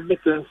upon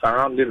everything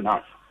surrounding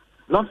us?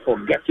 Not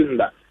forgetting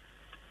that.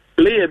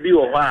 Play a bit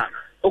of that.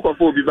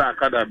 Okofo Biba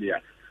Academy.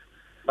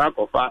 Back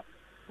of that.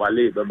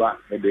 Wale Beba,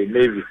 maybe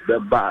Navy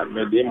Beba,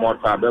 maybe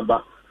Mortar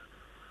Beba.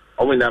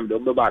 Owenam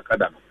Beba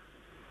Academy.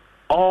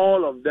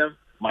 All of them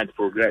might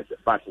progress,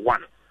 but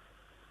one.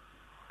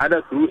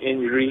 Either through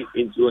injury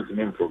into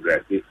ultimate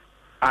progress.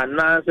 And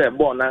now say,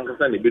 born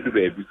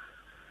baby.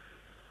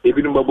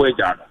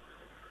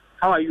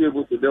 How are you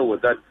able to deal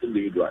with that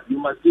individual? You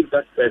must give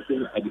that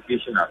person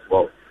education as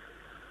well.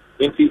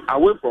 And see,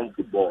 away from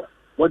football,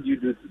 what do you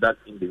do to that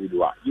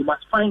individual? You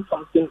must find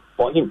something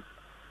for him.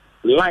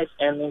 Life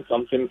earning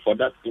something for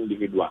that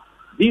individual.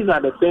 These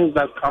are the things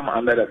that come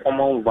under the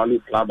Common Value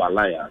Club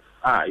Alliance.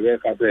 Yes,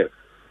 I said.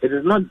 It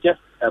is not just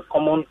a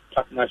common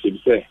partnership.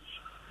 Say,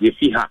 you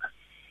see her.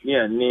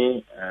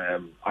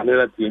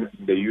 Another team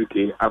in the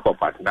UK, Aqua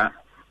Partner.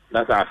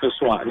 That's our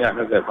first one. Yeah,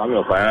 that's the family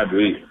of our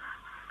doing.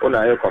 On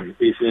our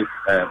communication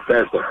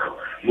person,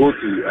 go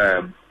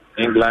to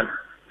England,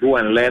 go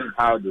and learn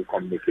how to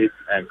communicate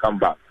and come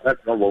back. That's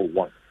not what we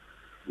want.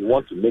 We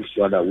want to make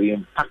sure that we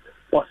impact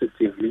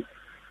positively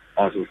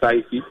on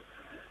society,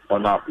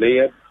 on our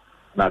players,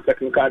 on our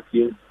technical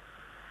team,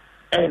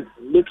 and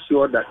make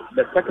sure that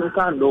the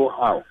technical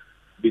know-how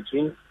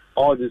between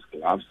all these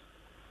clubs,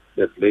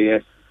 the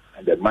players,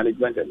 and the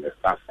management and the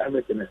staff,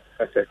 everything is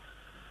perfect.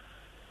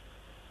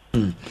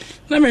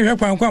 Na me hwe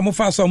kwankwa mo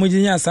fa so mo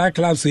ginya sa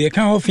club so ye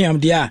kan ofiam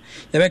dia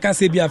ye be ka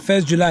se bia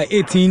 1st July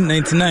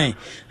 1899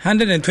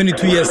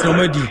 122 years no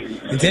madi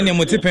intene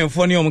mo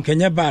tipenfo ne om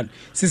Kenya bad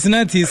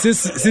Cincinnati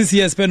 6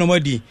 years pe no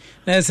madi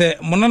na se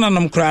mo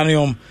nananam kra ne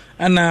om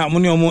ana mo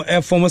ne om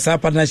e form sa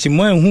partnership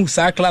mo enhu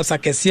sa club sa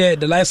kese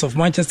the likes of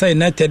Manchester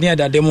United ne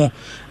adade mo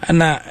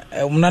ana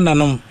mo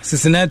nananam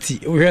Cincinnati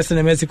we hwe se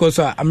na Mexico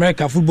so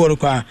America football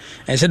kwa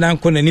e hye dan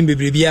ko na nim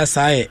bebrebe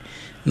asae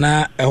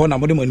na e ho na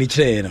mo de mo ni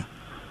kire no.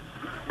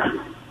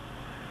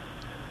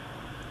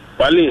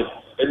 Wally,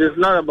 it is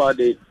not about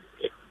the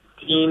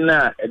team,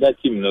 that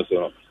team, no,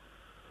 so.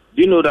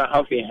 Do you know that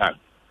Hoffenheim,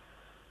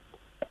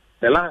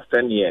 the last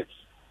 10 years,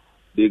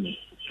 they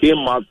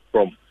came out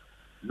from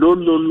low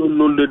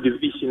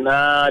division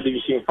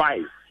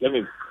 5. Let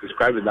me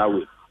describe it that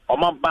way.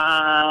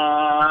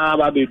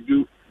 They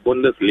do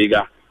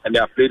Bundesliga, and they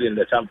are played in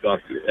the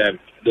Champions League.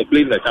 They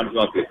played in the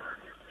Champions League.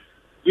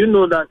 You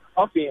know that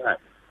Hoffenheim,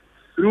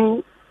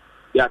 through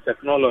their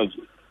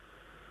technology,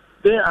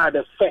 they are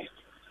the first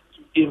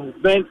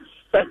invent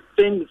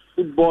certain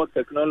football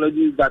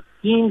technologies that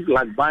teams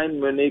like Bayern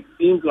Munich,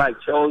 teams like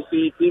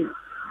Chelsea,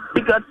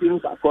 bigger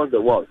teams across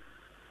the world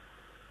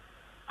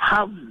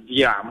have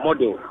their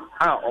model.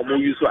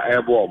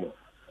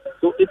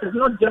 So it is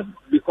not just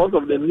because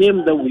of the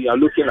name that we are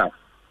looking at.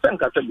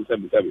 Let us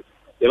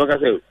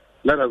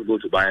go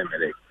to Bayern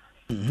Munich,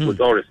 with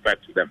all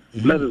respect to them.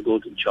 Let us go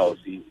to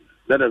Chelsea.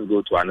 Let us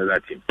go to another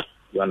team.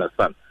 You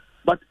understand?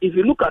 But if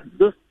you look at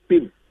those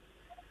teams,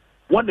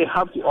 what they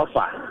have to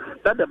offer,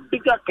 that the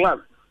bigger club,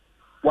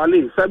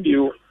 Wale,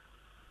 Sabio,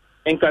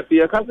 and Kase,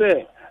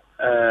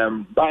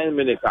 Bayern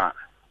Munich, Sabi,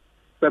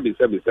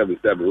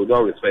 with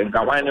all respect, and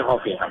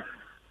Hoffenheim.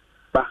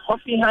 But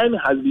Hoffenheim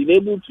has been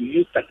able to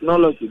use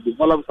technology to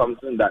develop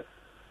something that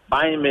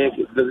Bayern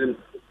Munich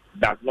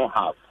does not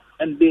have.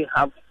 And they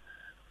have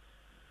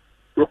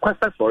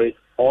requested for it,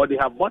 or they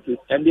have bought it,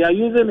 and they are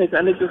using it,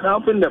 and it is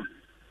helping them.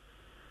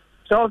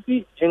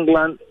 Chelsea,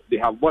 England, they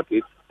have bought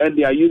it, and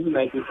they are using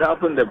it, it is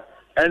helping them.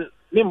 And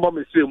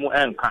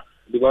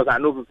because I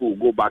know people will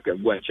go back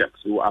and go and check.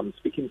 So I'm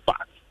speaking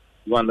facts.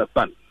 You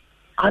understand?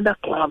 Other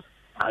clubs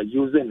are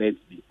using it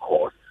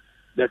because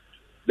the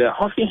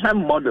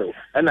Hoffenheim model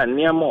and a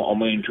Niamo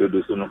Omo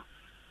introduce,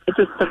 it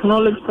is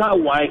technological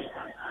wise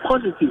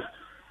positive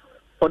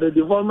for the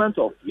development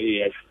of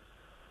players.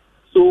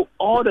 So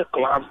all the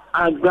clubs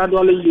are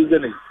gradually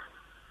using it.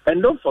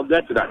 And don't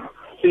forget that.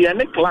 See,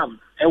 any club,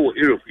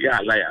 Europe,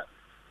 alliance.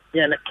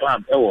 Any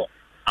club,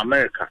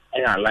 America,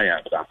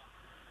 alliance.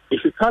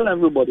 If you tell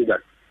everybody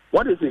that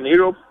what is in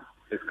Europe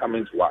is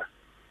coming to us,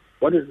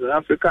 what is in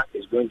Africa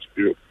is going to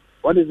Europe,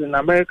 what is in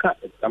America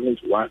is coming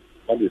to us,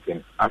 what is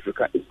in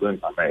Africa is going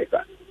to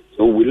America.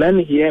 So we learn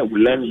here, they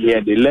learn here,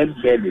 they learn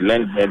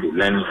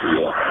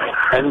here.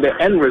 And the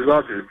end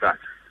result is that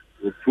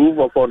we prove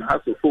upon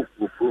Hasselhoff,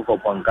 we prove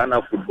upon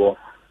Ghana football,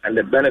 and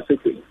the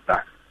benefit is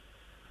that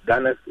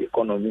Ghana's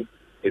economy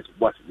is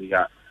what we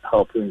are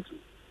helping to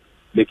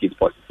make it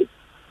positive.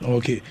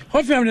 Okay.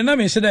 Hoffenheim the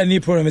name sheda ni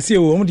program say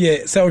wo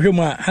de say ohwem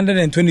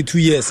 122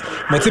 years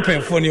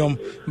multiple phonium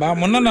ba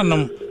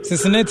monananom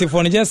Cincinnati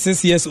for just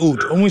 6 years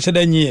old omu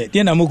sheda nyi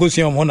de na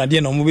mokosuam ho na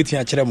de na omu beti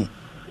a kire mu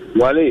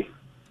Wale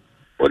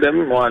what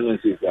them one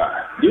is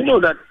you know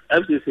that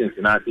FC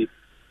Cincinnati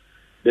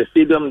the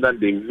stadium that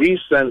they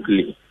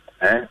recently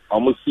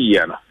almost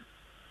here no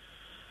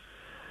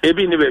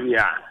ebi ni baby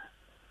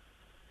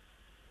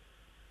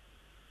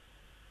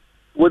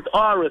with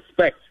all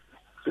respect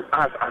to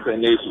us as a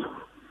nation.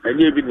 And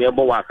you be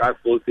nearby Waka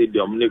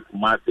Stadium, Nick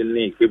Martin,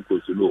 Cape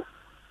Cosulo,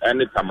 and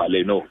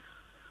Tamale. No.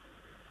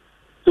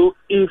 So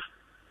if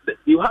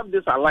you have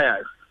this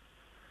alliance,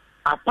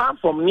 apart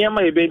from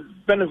Niama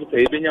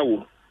benefit,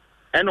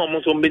 and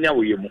almost on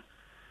Benya,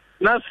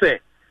 now say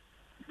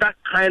that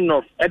kind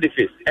of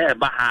edifice,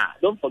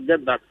 don't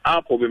forget that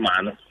our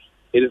Pobiman,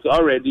 it is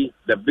already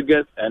the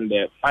biggest and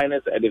the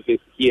finest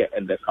edifice here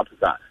in the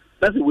capital.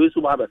 That's the way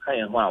to have a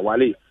kind of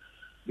Wale.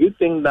 You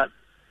think that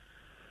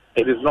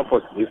it is not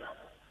positive?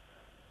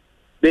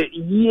 The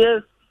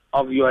years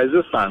of your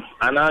existence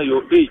and now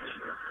your age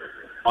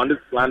on this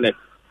planet,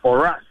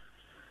 for us,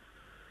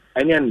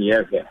 any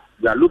years there,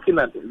 we are looking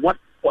at what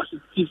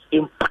positive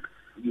impact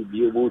you'll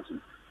be able to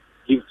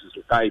give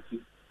to society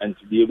and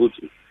to be able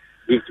to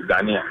give to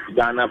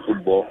Ghana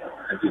football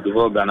and to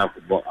develop Ghana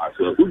football as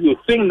well. Would you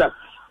think that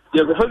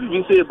you're going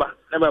to say, but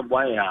never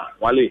buy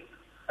Wale,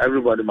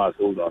 everybody must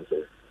hold on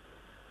to it.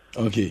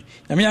 Okay.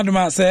 I mean,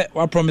 I say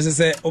what promises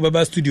say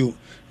Obaba studio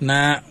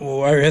na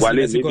Wale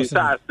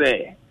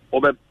say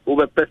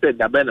over person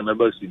that Ben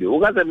member studio.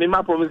 Who say me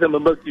my promise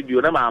member studio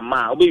na my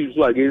ma obe use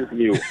against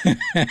me.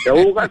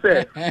 Who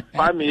say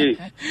family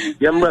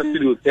member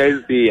studio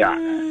Thursday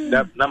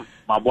that na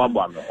my boy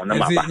no na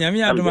ma ba.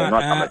 Nyame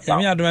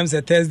adom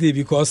say Thursday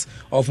because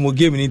of mo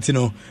game ni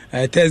ntino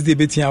Thursday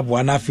betia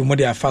aboa na afi mo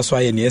de afa so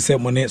aye ne ese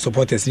mo ne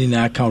supporters ni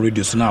na account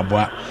radio so na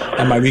aboa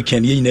na my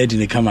weekend ye nyina di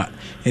ne kama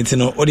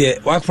ntino o de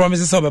work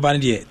promise so be ba ne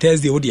de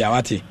Thursday o de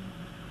awate.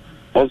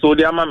 Also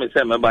the ama me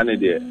say me ba ne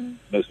de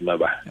no so me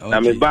ba. Na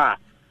me ba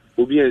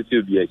obi en si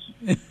obi achi.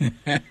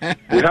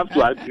 We have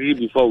to agree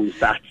before we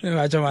start.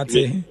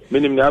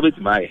 Minim na bit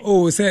mai.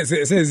 Oh say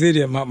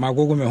de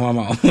magogo me ho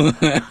ma.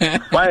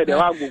 Why de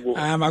magogo?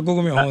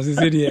 Magogo me ho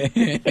say de.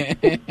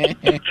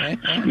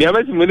 Ni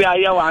ameti me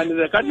aya wa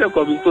ni ka te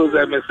ko bi so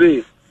say me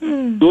say.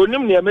 Do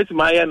nim ni ameti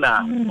mai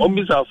na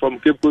ombisa from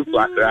Cape Coast to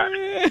Accra.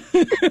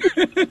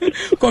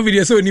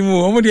 Covid so ni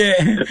mu omo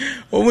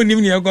nim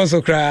ni e go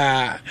so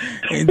kra.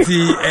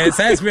 Enti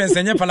say experience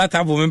enya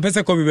palatable me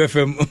pese ko bi be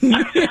fam.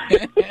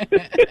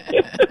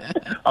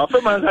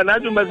 After man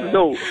can do me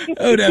so.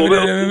 Oh,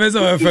 me so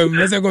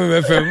go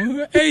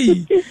FM.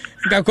 Hey,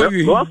 ka ko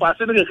bi. No fa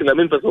se de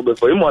kilamin person be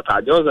for him what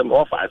I just am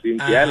off as in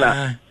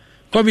Tiana.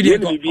 Ko bi de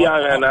ko.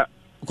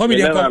 Ko bi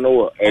de ko.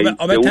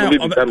 Over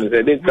time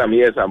they come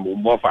here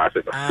some more fast.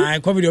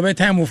 Ko bi de over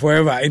time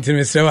forever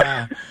intimacy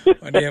wa.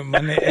 O de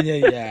man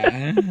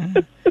ya.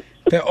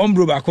 Te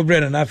ombro ba ko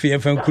brand na afi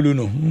FM kulu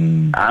no.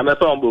 Me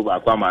so ombro ba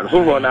kwa man.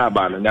 So na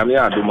ba no nyame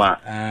aduma.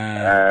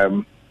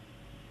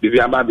 Bibi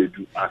aba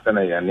bedu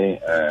asana yane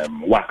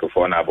work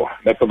for na bo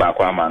me pe ba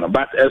kwa ama no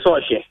but so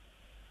hye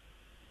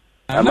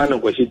ama no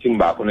ko shiting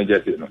ba ko no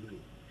jese no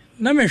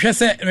na me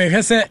hwese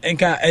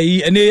nka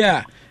ene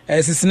ya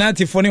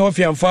Cincinnati for ne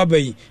ofiamfo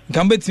abai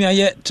nka betimi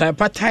aye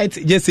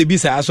tripartite jese bi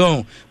sa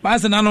so ba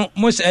asana no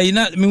mo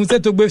na me hu se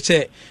to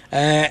gbefche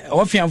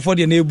ofiamfo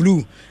de na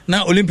blue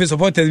na Olympic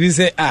supporters bi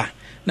say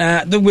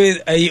na dogbe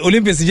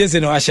Olympics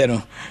jese no ahye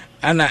no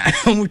Anna,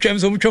 Wale,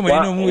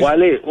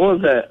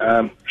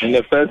 in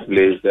the first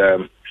place,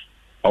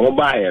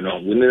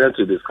 we needed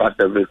to discuss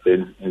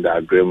everything in the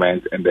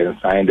agreement and then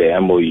sign the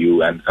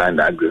MOU and sign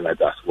the agreement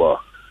as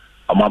well.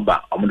 We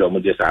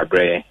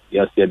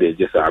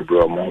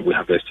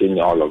have exchanged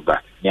all of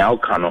that. Now,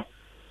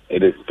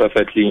 it is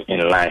perfectly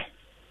in line.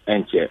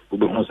 And so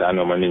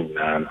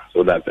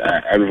that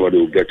everybody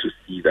will get to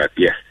see that,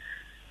 yes,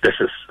 this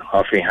is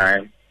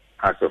Hoffenheim,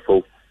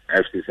 Hasselhoff,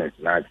 FC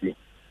Cincinnati,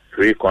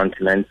 3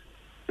 continents,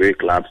 3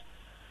 clubs,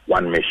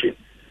 1 mission.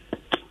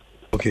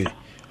 Okay.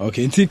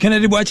 Nti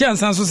Kennedy Boachi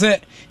ansan so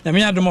say na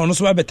me adom no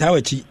so ba beta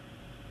wachi.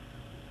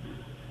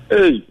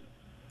 Hey,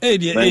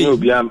 me you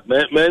be beta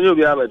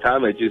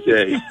wachi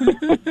say.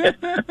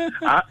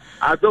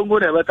 Atungu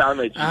na beta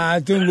wachi.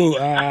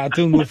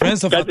 Atungu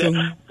friends of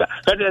Atungu.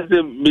 That is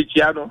the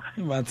Michiano.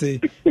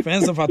 Mate,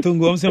 friends of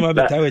Atungu am say ma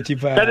beta wachi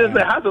pa. That is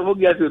the house of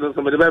get to no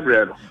somebody be.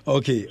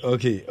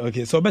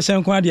 Okay. So be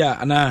shen kwa dia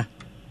ana.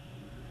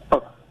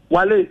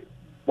 Wale,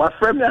 what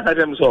friend me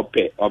academy so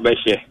pay or be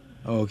share.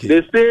 Okay.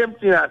 The same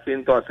thing as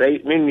in to say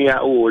me near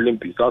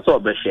Olympics also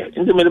be share.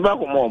 Into me back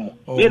mom.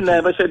 We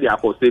never share the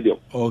Aqua Stadium.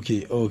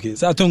 Okay.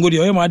 So Atungu di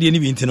o ma di ni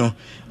bi ntino.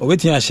 O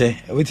wetin ahye,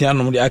 wetin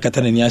anom di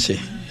akata na ni ahye.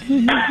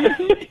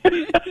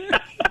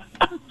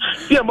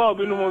 See about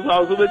bi no mo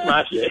so wetin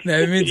ahye.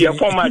 Na me di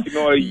format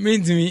no yi. Me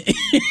to me.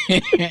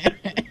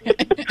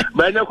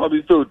 Banya ko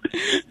bi so.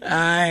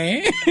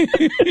 Ai.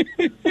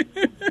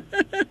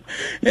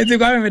 Enti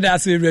kwa me da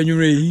se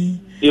renwure yi.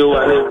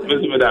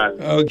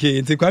 Okay,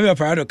 enti kwa me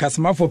parado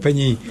customer for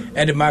panyi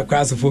e de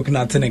macross folk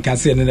na tene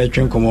kase ne na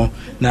twenkomo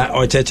na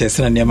o cheche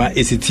se na nema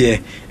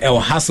esitie e o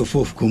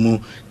Hasselhoff kumu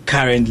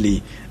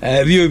currently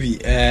VOB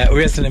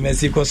we se na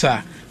mesi ko so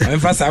a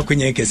emphasize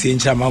akunye kese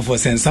nchira manfo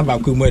sensa ba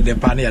ku mu de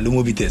pa na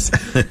Alomo Bitters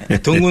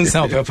tungun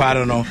sa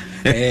opeparo no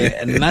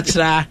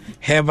natural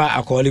herbal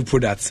alcoholic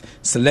products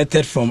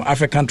selected from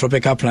African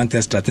tropical plant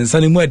extract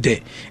insani mu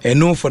de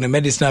known for the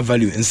medicinal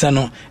value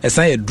insano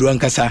esan ye duro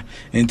nkasa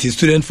enti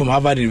student from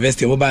Harvard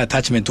University mobile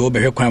attachment to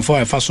be kwan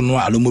for so no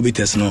Alomo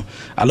Bitters no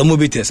Alomo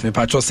Bitters me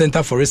patro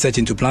Center for Research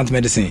into Plant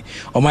Medicine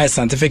or my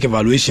scientific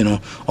evaluation no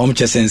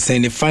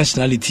chesen the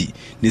functionality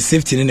the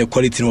safety and the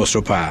quality no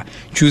stropa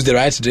choose the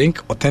right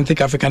drink authentic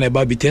African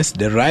herbal bitters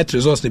the right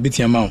resource the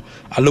bitter amount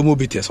Alomo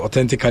Bitters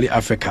authentically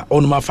Africa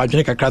on ma fa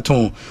dwene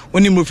kakraton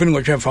oni mu fe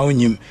no fa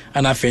onyim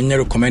and afenye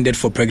recommended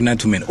for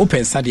pregnant women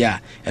open sadia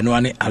eno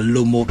ane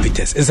Alomo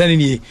Bitters insani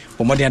ni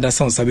bomodi ada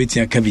sound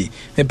sabetia ka bi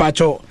me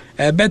patro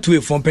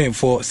betway from paying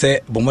for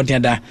say bomodi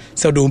ada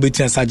say do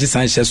betia saji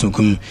san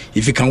shesunkum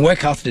if you can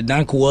work out the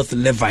Dankworth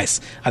levi's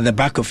at the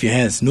back of your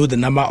hands know the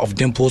number of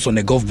dimples on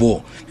the golf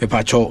ball me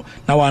patro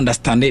now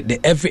understand it the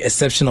every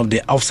exception of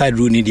the outside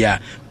rule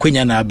media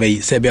kwenya na bay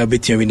say be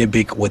betia win the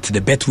big with the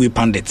Betway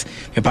Pandit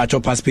me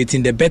patro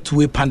participating the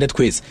Betway Pandit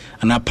quiz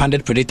and a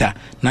Pandit Predator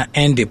na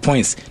end the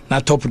points na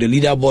top the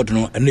leaderboard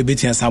no and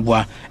betia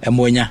sabwa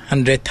emonya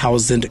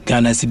 100,000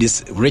 Ghana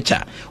cedis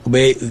richer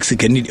obey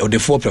sikeni or the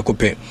 4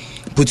 prekope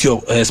put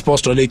your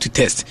sports relay to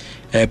test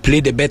play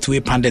the Betway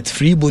Pandit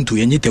free buntu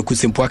yenyite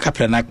kusimpo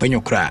akapra na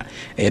akpenyo kra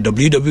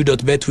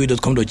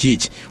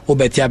www.betway.com.gh or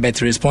bet ya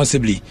bet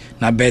responsibly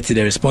na bet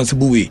the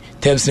responsible way.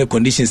 Terms and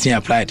conditions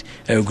applied,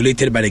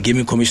 regulated by the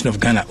Gaming Commission of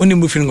Ghana. Only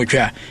moving with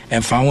ya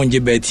and found je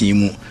bet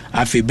mu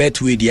afi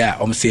Betway dia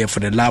say for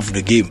the love of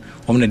the game.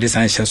 The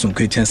design some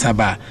Christian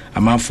Saba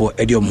amount for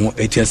Ediom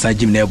Etiasa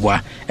Jim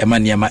Neboa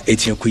Emaniama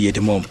Etian Kuye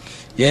the mom.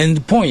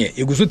 Yen point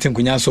you go to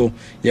Tinkunyaso,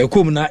 ye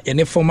come na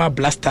any former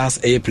Blasters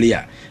a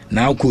player,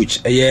 now coach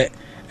a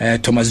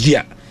Thomas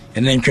Gia,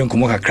 and then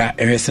Kumoka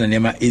crack a wrestling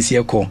name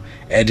Asia Co.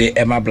 The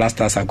Emma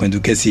Blasters are going to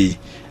Kessie.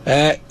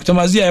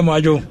 Thomas Gia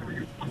Majo.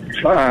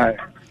 Hi.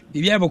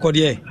 If you have a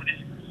codier,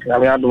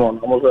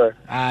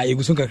 you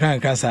go soon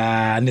crack casa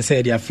and they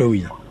say they are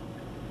flowing.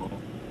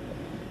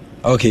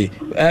 Okay,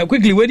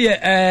 quickly, where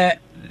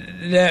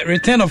the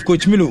return of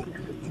Coach Milu,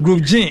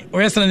 Group G,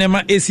 wrestling name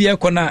ACA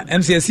Kona,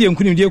 MCSC, and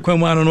couldn't do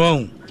Quaman on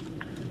one.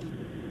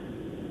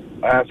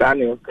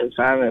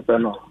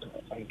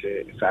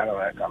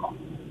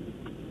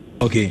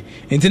 Okay,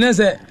 internet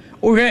said,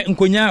 okay,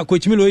 Nkonya,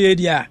 Coach Milu,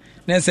 yeah,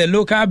 there's a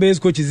local base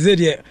coach is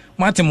there.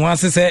 Martin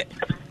was said,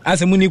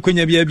 as a money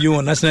Quenya be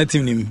on national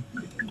team.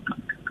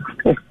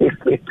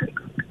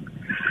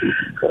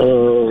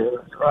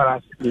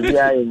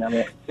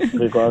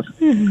 Because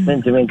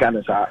Benjamin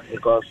Canada,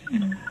 because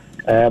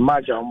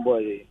match on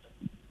boy,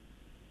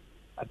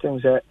 I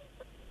think that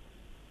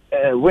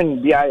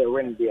win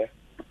beer,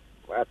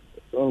 but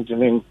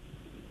Benjamin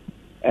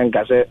and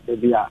Gazette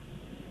beer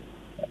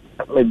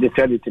made the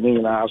tell it to me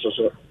now,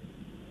 so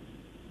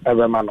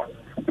every man.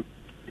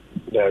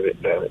 David.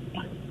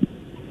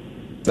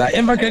 That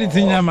ever credit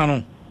in your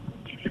man.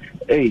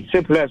 Hey,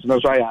 say players, no,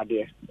 so I had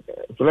there.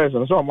 Players,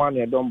 and so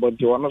money I don't, but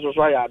you are not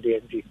so I had there.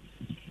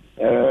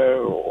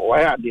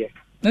 Why are there?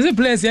 There's a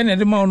place in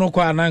the Mono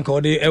Quananko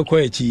or the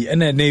Elquechi,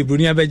 and then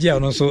Brunia Begia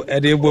also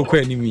at the book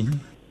enemy.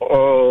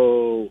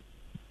 Oh,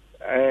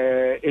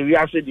 if you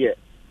ask it yet,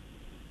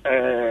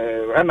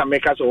 and I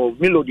make us all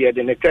melody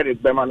and a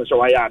credit Beman, so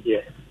I are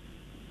there.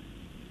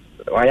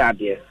 Why are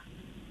there?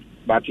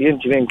 But you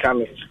didn't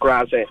come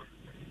scratch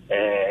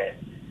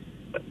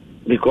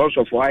because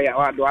of why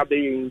do I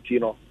be, you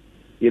know,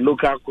 you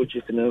look at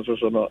coaches and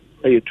also not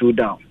pay 2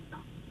 down.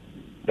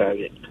 That's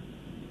it.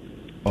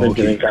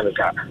 Okay.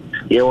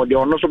 Yeah, they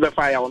are not so the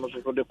fire,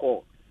 also for the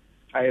call,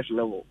 highest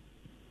level.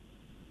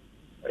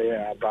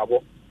 Yeah,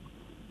 bravo.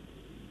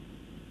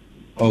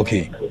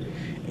 Okay.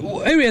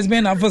 Areas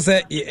men have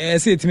said, I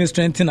say it may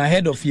strengthen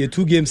ahead of your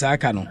 2 games. I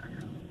cannot.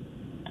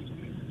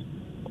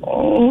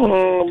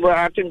 Oh, but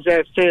I think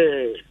that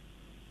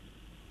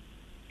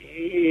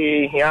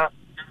yeah,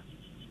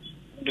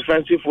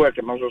 defensive work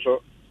and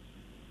also,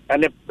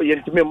 and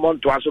you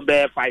want to also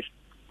bear 5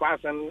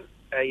 person,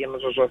 you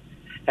know, so.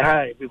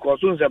 Because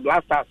soon the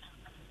Blasters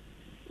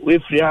we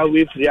free, and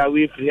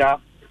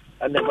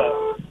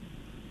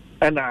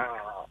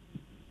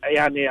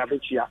I near the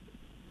chia.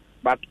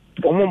 But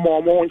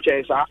more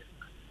chaser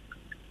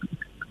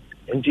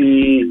and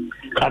the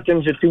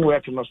cartons the team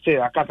work must stay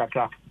a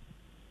kakakra.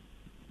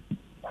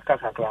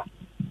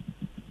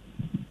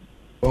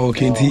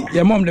 Okay,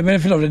 your mom, the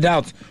benefit of the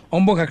doubt.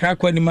 On Boca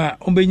Crackwanima,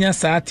 on Benya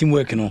Sa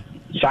teamwork, no.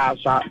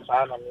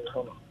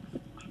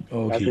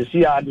 Okay.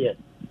 See, idea.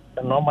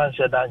 No man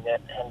said that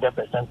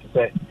 100%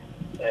 say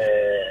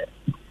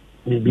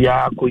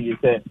Libya could you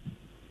say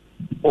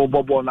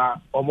Bobona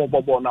or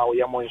Mobobona or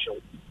Yamoncho.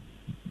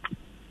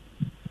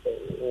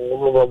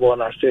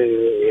 Mobobona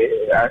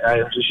say I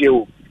am to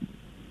show.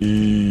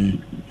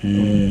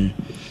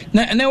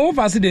 Now, what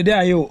was it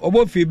there? You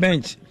about free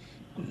bench?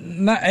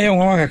 Not a young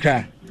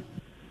one.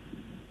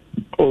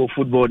 Oh,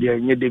 football, dear,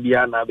 you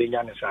Debiana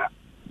Benyanisa.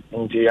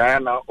 And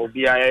Diana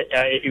Obia,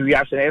 we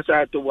are saying,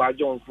 to watch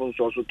John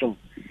Fonso Sutum.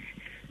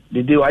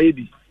 The day I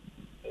be,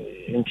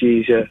 and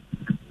she said,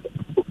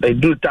 I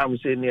do time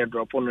say near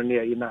drop on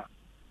near you now.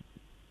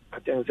 I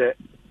think that,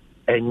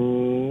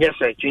 and yes,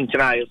 I change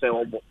now, you say,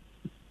 oh,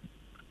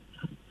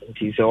 and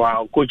she said,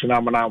 well, coach, now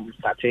I'm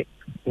starting.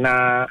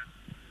 Now,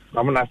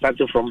 I'm going to start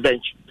from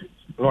bench.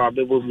 No, I'll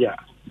be able to.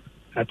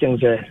 I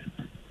think that,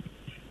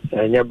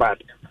 you're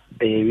bad.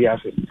 We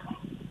have it.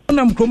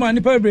 Nam Kuma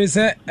ni Pabri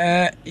say,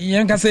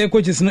 Yanka say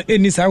coaches no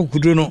any sa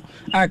kudrono.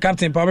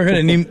 Captain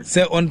Pabri him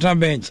say on tram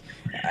bench.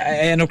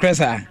 No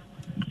cressa.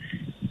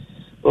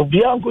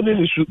 Obia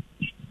couldn't shoot.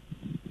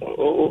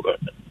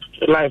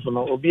 Life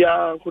no.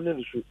 Obia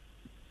couldn't shoot.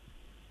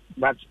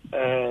 But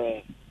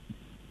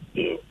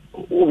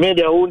made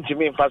their own to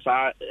me fast.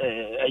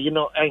 You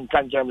know, and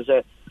can't jam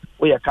say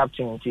we are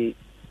captain.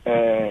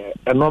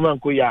 A normal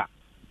kuya.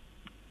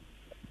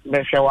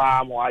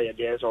 Meshawa moya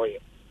there so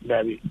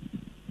baby.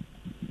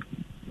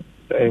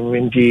 I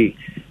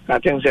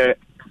think that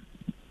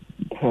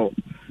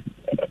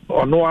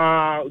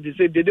no, they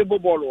say they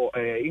ball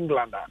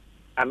England,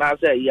 and I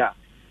say yeah.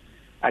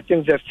 I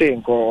think they're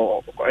saying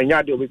or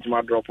any with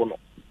my drop on.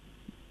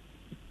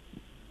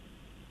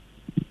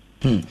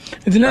 And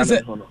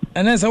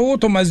as a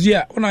Thomas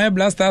when I have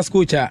Blasters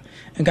coach and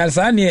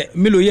Carsani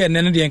Miloye and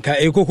Nendianka,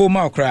 a cocoa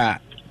mouth cry.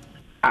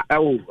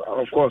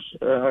 Of course.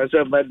 I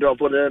said my drop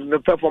for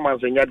the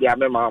performance in Yadia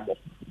Memo.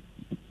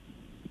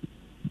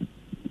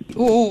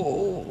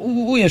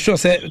 Oh, yeah, sure.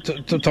 Say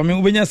to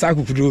me, when you say I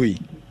could do it.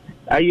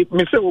 I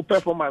miss a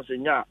performance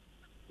in Ya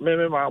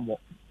Memo.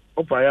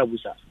 Opaya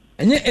Busa.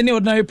 And yet, any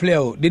ordinary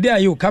player, did are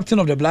you captain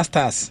of the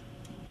Blasters?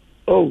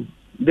 Oh,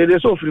 they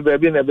so free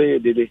baby in a bay,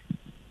 did they?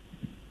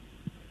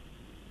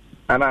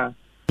 Anna.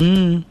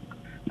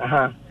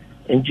 Aha.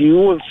 And you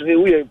won't say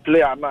we a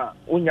player now.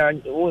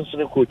 Won't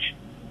say coach.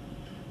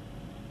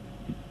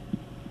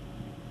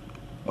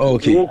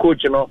 Okay. You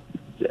coach, you know.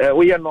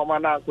 We are no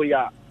man, we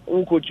are.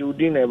 Coach you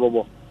didn't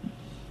ever.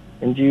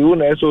 And you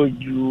know, so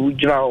you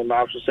drown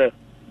now to say.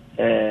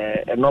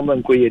 A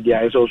normal queer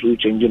is also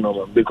changing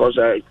over because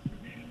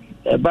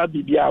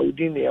Baby Bia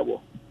within the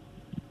able.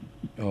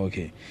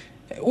 Okay.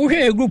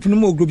 We a group no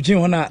more group Jim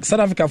on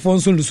South Africa for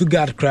soon to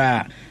guard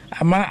cry.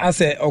 Ama I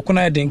say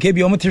Okuna den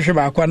kebi omotishe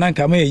ba kwa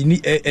nanka ma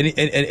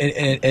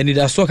any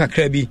da soccer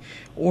krabi.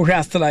 We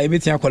are still able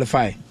to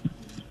qualify.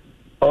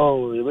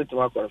 Oh, you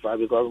better qualify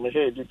because me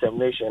say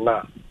determination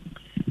now.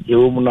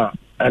 You na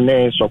and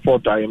then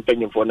support I am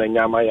paying for the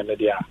nyama and the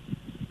dia.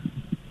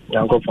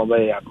 Yanko for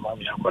me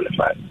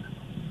qualify.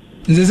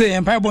 They say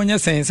Empire Bonya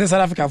saying South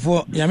Africa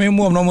for Yami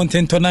more no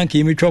mountain to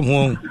Nanki me from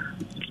home.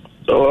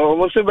 So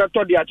most of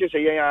the artists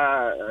say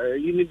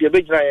you need the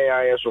big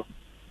so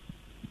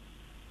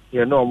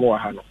you know more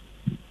Hano.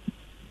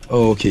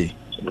 Okay.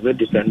 So the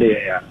depend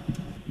there.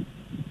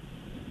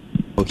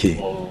 Okay.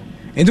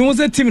 And there was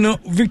a team no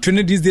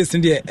victory these days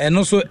in there and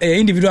also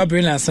individual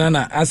brilliance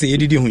as a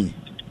did you.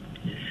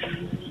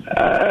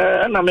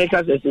 And I make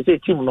us say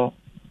team no.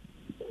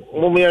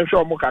 Mummy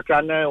show mo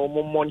kakra na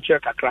omo monche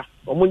kakra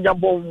omo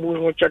njabo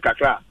mo che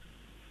kakra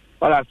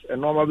but a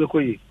normal be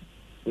koyi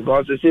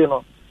because you see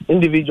no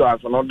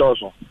individuals no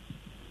dozo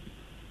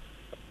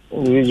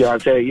individual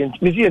say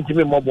me see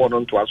ntime mo board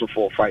on to aso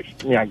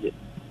 4-5 ni age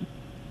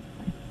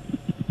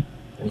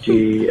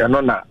nti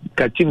anona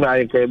ka team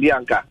ay ka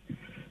bianca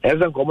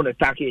ezen ko mo na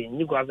take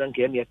ni ko azan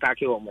ke ni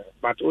take o mo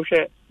but o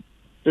hwe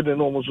to de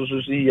no mo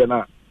susu si ye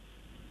na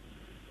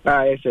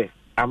say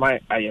am I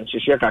am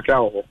share kakra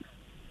o.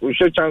 We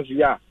should chance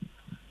yeah.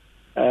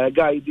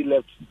 Guy did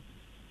left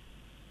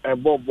a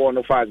Bob born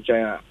of fire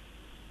China.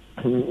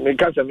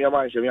 Because of your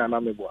mind, Shamia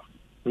Namibua.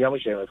 We have a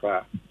share of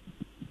fire.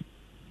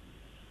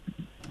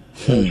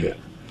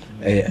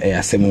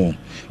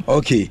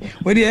 Okay.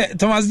 Well, yeah,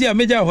 Thomas Dia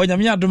Major, when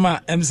I'm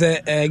Yaduma,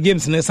 say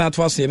games in the South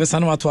was here, but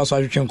some of us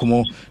are drinking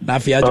more. Now,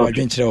 if you had to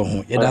adventure,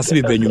 that's to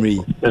be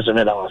Benumi.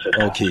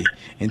 Okay.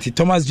 And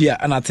Thomas Dia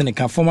and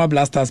Atenica, former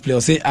Blasters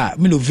player, say,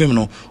 Milo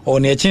Vimno, or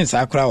near chance,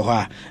 I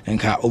cry and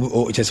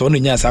just only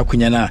Yas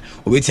Akunyana,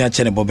 waiting at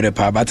Channel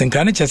Bobrepa. But in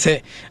Kranich,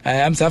 say,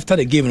 I'm after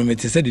the game,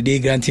 it said the day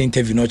granting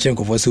interview, no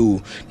Chenko for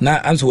so. Now,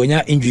 I'm so when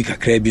you're injury,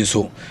 Krabi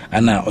so,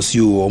 and now, as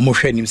you or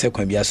Moshe himself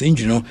can be as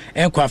injury,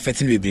 and quite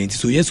fetting with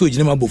so yes, we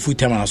didn't have full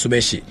time. And I'm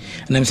saying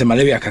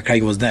malaria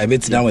kakra was down a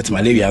bit down with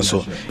malaria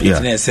so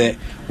it say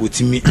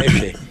with me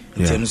every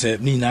say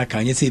Nina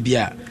can you say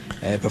bia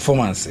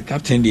performance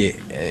captain the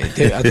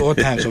at all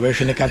times so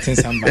the captain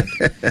somebody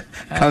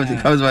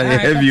comes by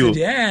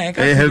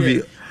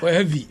heavy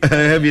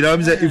now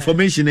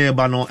information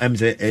about no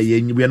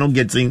we are not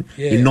getting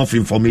enough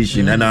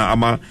information and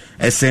I'm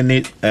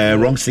sending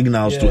wrong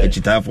signals to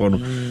Echita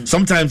for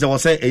sometimes I will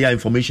say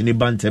information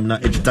about them na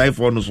Echita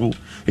for no so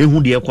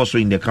who the course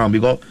in the camp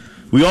because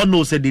we all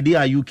know said the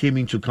day you came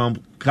into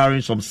camp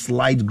carrying some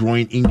slight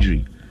groin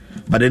injury,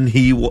 but then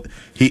he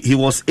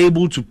was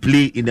able to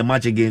play in the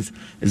match against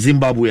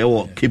Zimbabwe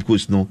or Cape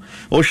Coast. No,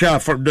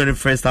 Osha during the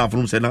first half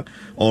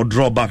or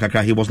draw back.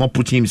 He was not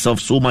putting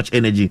himself so much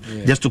energy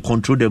just to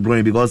control the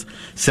groin because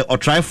say or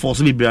try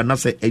forcibly be not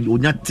say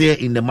tear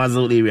in the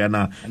muzzle area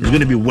now. It's going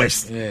to be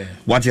worse.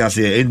 What he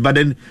say, but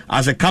then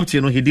as a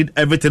captain, he did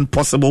everything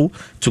possible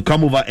to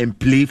come over and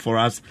play for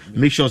us.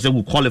 Make sure that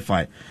we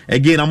qualify.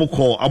 Again, I'm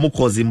gonna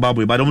call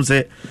Zimbabwe, but I'm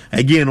say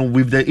again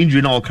with the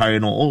injury now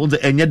carrying on,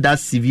 and yet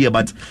that's severe,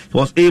 but he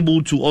was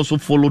able to also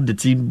follow the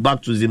team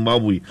back to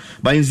Zimbabwe.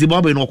 But in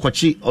Zimbabwe, no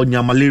Kwachi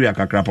Onya malaria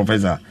kakra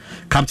professor,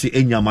 Captain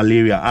Enya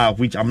malaria,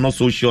 which I'm not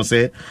so sure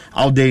say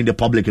out there in the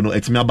public,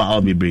 it's me about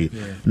I'll be brave.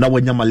 Now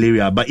when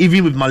malaria, but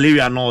even with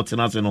malaria not,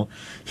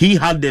 he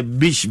had the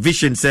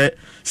vision say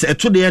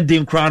today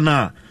didn't cry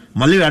now.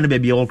 Malaria and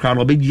baby all crown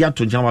or big yet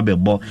to jama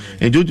bebo.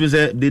 And due to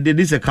say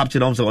this is a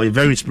captain also or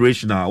very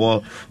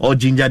inspirational or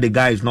ginger the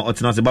guy is not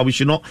ordinary, but we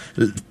should not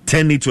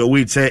turn it to a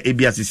way say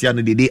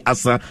ABSCC the day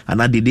asa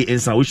and the day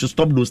answer. We should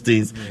stop those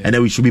things and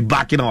then we should be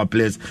backing our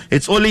players.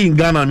 It's only in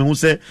Ghana who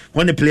say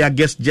when the player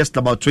gets just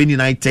about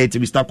 29-30,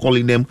 we start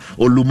calling them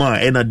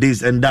Oluma and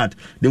this and that.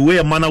 The way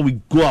a manner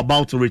we go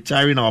about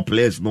retiring our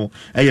players,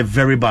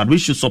 very bad. We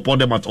should support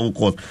them at all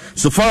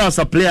costs. So far as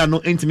a player,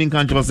 no intimate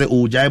country say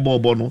Jaibo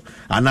Bono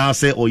and now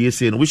say you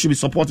saying, we should be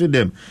supporting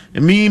them. I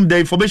mean, the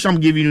information I'm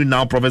giving you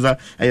now, Professor,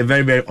 are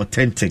very, very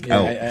authentic.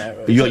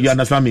 You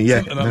understand me?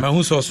 Yeah.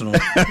 Who source no?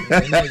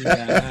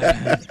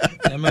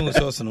 Who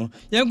source no?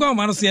 Young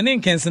man, see an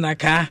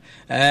inkensinaka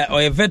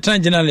or a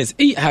veteran journalist.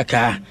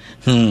 Haka.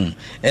 And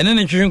then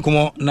introducing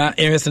come na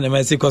interest in the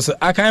Mexico. So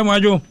Akai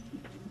Majo.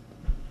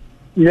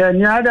 Yeah,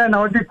 Nyada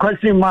na the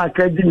question mark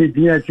Jimmy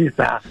Dia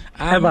sister.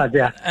 About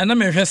there. And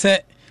I'm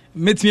say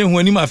meet me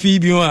when my fee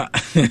be one.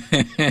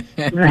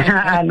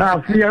 And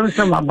I feel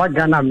some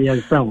bagana me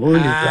and some.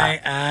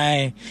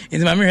 Aye.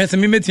 It's my mirror,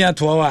 me meet me at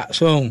 2 hours.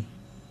 So,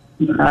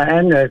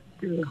 and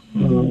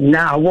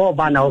now, war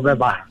ban over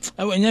bar.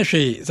 I went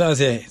yesterday, so I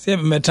say,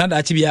 me turned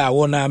out to be a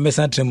one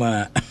messenger.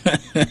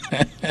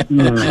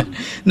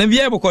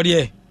 Navia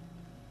Bocodier.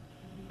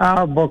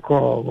 Ah,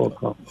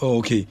 Boko.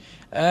 Okay.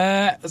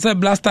 So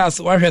Blasters,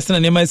 why has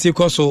an MIC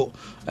Coso?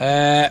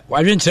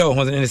 Why didn't you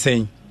know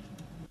anything?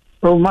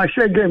 So my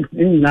game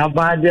in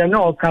Navadia,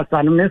 no,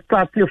 Casan, me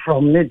started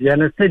from Nidia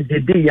and said, the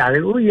day,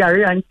 we are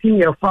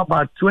renting for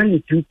about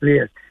 22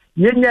 players.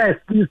 Yenya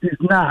excuses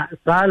now,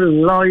 Sal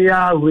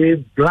lawyer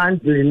with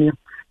bluntly,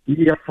 I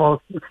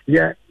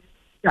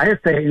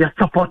say, you're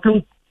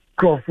supporting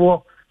Crawford.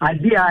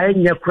 Idea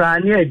in your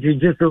cranny,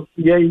 just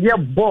your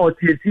boat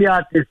is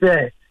here to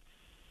say.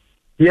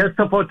 Yes,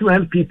 support to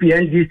MPP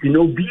and this,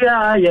 be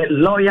a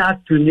lawyer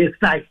to this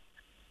side.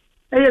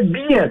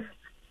 BS.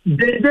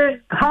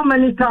 How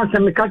many times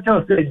am I catch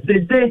us?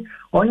 They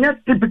on your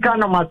typical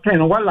number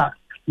 10, wala,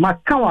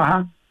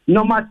 Makawa,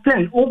 number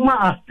 10,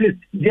 Uma assist,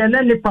 the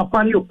any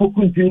papa you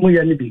pokun to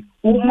Muyanibi,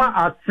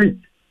 Uma assist,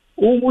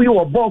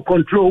 you ball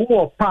control,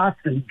 who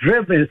passing,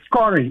 driven,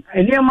 scoring,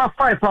 and Yama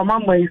 5 for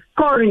Mama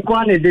scoring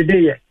one a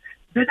day.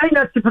 The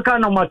typical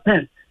number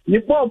 10, the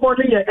ball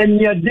body and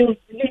your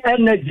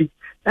energy.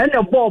 And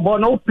the ball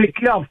no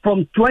pick up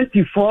from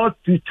 24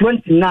 to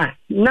 29.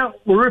 Now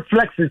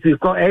reflexes is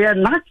called a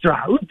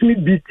natural. It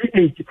will be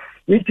BTH.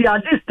 It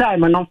at this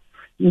time,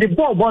 the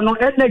ball no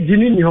energy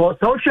in your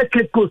social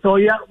kickos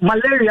or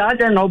malaria. I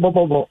don't know,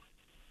 Bobo.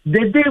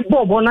 The day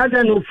Bobo, I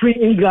don't know, free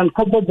England,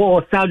 Kobo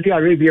or Saudi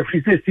Arabia, if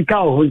you say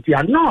Sikao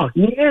Huntia. No,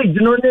 the age,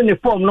 no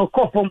uniform, no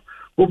coffin.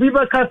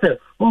 Obiba Castle,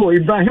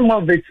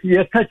 Ibrahimovic,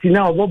 you're touching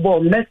now, Bobo,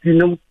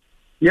 Messi,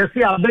 yes,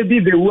 I baby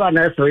the one,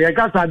 so you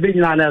got a big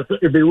nana,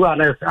 the one,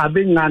 a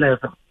big nana.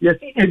 Yes,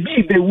 a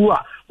big the war.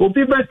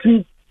 Obiba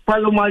to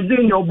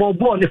Palomazin or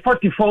Bobo, the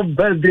 44th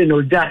birthday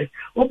no die.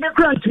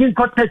 Obiba to me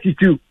got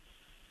 32.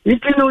 You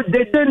know,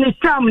 they didn't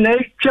come,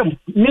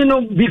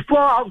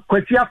 before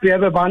Kotiapi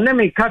ever, but let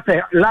me cut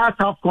a last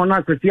half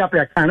corner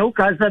Kotiapi. I know,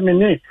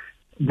 Casamene,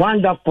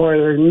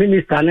 wonderful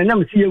minister, and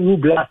I'm seeing who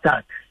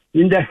blasters.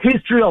 In the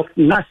history of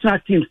national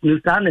teams,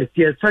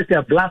 there's such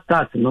a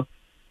blasters,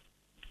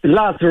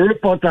 last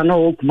report I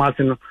know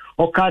Martin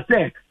or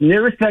Kase,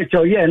 the research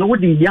or and all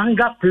the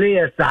younger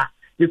players are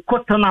the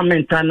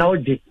tournament and all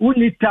the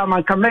only time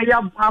I come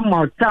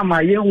amount time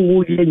I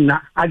agree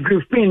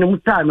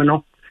time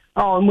or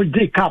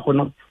Mudi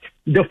Capono.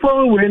 The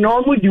phone when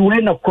almost you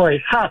win of course,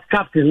 half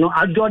captain, no,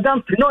 I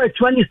Jordan, no,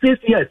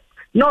 26 years,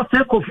 no,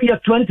 Sekofia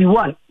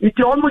 21. It's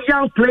almost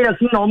young players,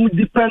 almost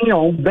depending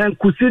on Ben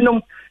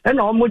Cusinum and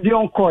almost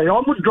young coy,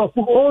 almost drop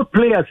all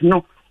players,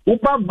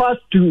 Uba back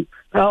to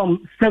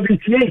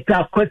 78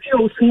 akwati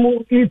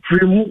osmu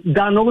itrimu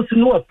dan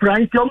osmu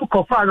prime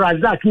kofa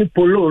Razak ni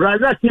polo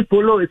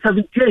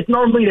 78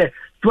 normally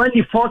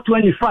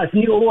 24-25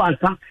 ni o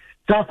ansa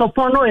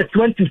Tasopono is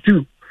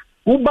 22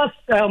 Uba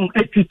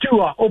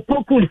 82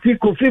 opoku si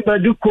Kofi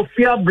Badu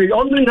Kofi Abri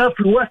only enough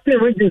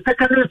Western region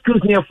secondary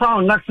schools near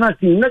found national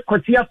team na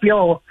Kotia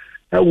Pia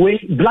way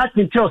Black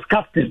Charles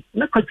captain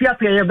na Kotia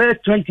Pia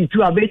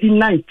 22 abedi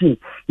 19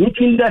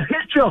 in the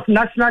history of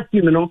national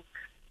team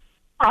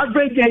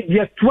average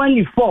age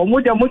 24,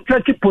 Muda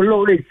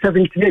Polo is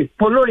 78.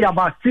 Polo is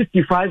about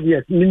 65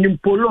 years. Meaning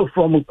Polo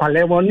from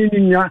Palermo,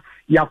 Ninia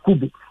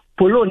Yakubu.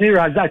 Polo ni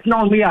Razak.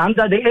 Now we are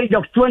under the age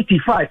of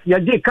 25.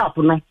 Yaje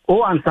Kapuno,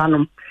 O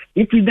Ansanum.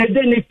 It is the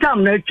day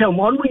time nature.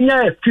 All we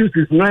know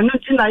excuses. No,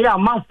 nothing I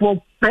am man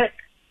for pet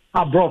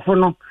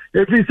abrofono.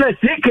 If you say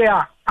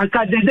CKR, and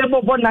they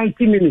debo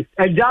 90 minutes.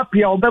 A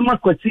Japia Obama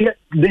could see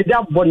they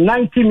debo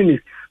 90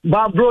 minutes.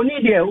 But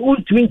Brony there,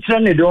 ultimate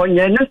trend on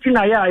ya, nothing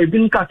I have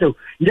been cut out.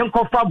 Young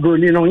Cofa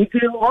Brony,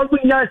 all we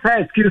know is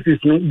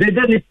excuses. They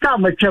didn't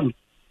come a chum.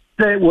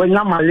 Say, when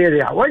you're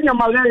malaria. When you're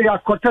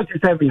malaria, got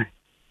 37.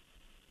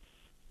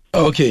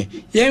 Okay.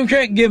 Young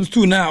games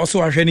too now, also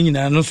are training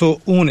and also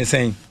only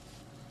saying.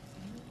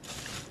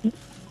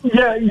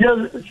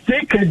 Yeah,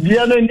 take a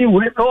deal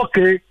anyway.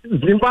 Okay,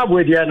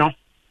 Zimbabwe, no.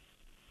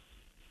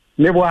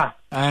 Never.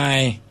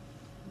 Aye.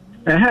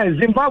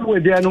 Zimbabwe,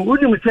 no,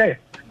 wouldn't say.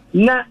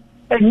 Na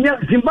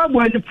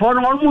Zimbabwe for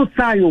almost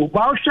sign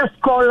Bausha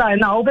score line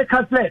now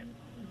because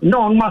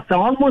no master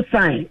almost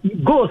sign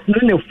goes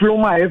in the flow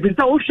my every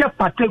so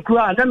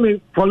particular let me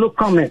follow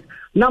comment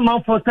now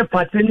man for the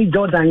party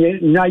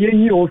Jordan na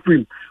ye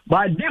film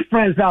but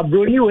difference are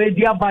brony we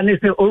dia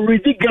banese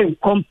already game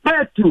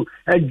compared to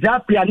a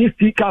Japanese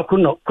speaker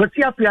kuno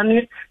Kotia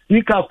piani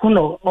speaker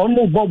kuno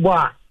almost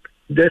bobo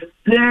the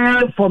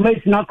same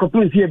formation na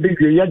kopin see big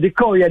ya de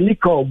call ya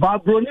Nicole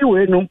Babroni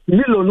we no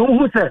Milo no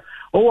who say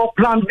o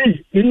plan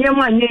B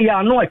inyema nye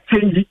ya no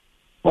change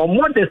or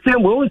more the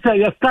same we say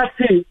you start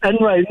say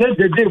anyway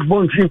the day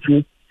bone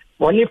fit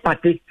oni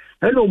party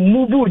hello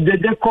move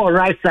the call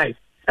right side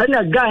and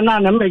a guy na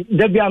make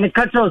there be am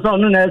catch us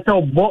on na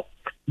say bo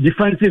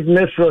defensive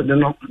midfield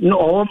no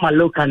all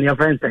Malo can your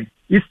friend say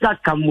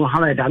Ishaq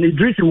Mohammed and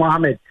Idris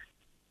Mohammed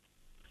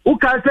who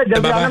can say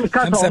there be am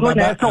catch us on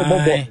na say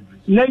bo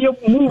na you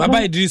move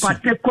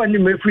party ko ni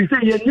me free say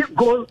you need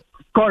goal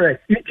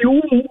correct if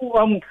you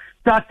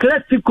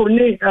Atletico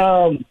ni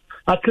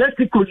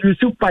Atletico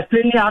Yusuf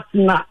Pateni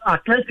Arsenal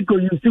Atletico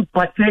Yusuf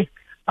Pateni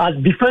as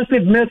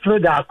defensive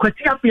midfielder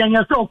kwati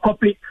apia so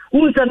copy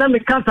unsa na me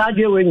kasa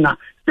age we na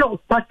so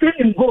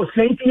Pateni go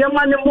say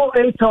yamane mo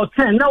 8 or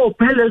 10 na o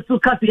pele su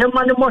kasa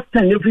yamane mo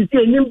 10 if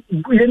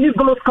you need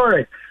goal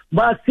correct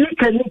but see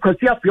can you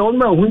kwati apia on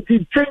ma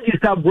hunti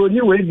changes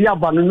abroni we bia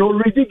ba no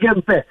already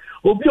game fair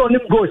obi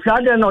onim go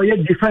shade na o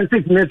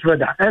defensive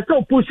midfielder e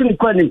so pushing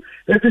kwani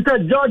if you say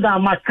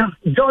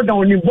Jordan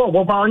onim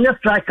ball ba on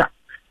striker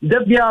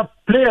there be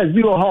players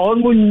we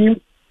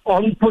almost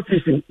on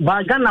position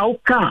but Ghana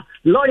uka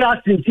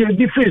lawyers in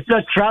be free so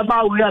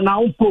travel we are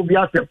now ko bi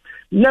asem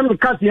nem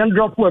cast and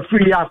drop for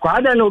free akwa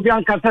I don't know bi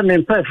an cast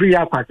men free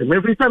akwa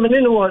me free some in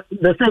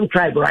the same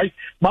tribe right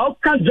but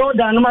uka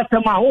Jordan ma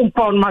sama home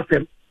pound ma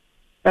sem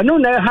eno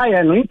na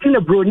higher no in the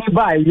broni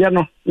by you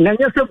know na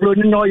yes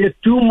broni no you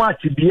too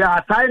much be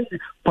time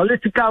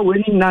political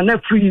winning na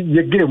free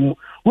the game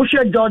who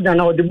should Jordan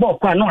or the ball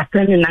kwa no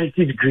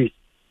 90 degrees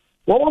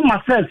what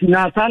myself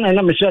na sana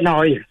na me share na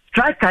oil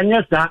strike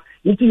anyesa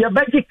into your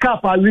Beji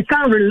Cup, we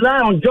can't rely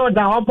on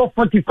Jordan over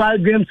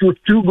 45 games with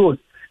 2 goals.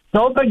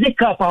 So Beji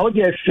Cup, I would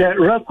just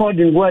record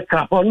in World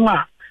Cup on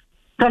my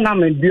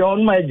tournament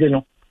beyond my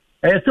general.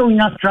 So we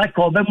have strike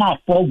over my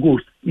 4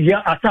 goals.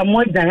 Yeah, as a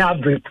more than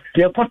average,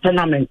 the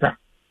tournament.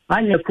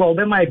 I know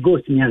over my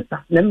goals in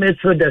answer. Let me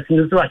show this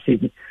news was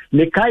it.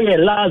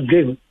 Mikaya last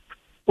game,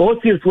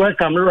 Otis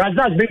welcome.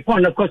 Razak big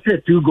point of course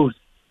 2 goals.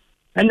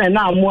 And then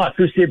now more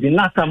associated,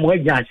 not some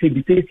way, I say,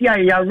 because I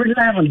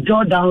rely on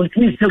Jordan,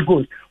 3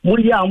 goals.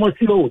 Mulia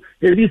almost low,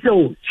 it is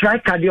so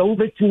striker, the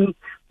over to,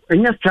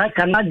 and your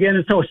striker, not the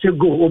end, so she'll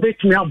go over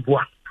to me.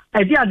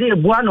 I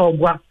did one or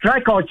one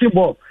striker or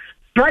Chibo.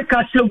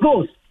 Striker still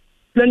goes.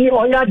 Then you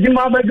are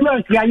Jimaba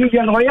Duan,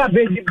 and Oya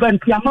baby,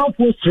 but Yaman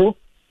Fuso,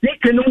 they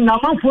can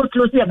Naman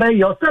Fuso,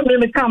 your son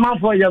may come out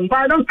for you, but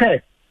I don't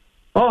care.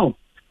 Oh.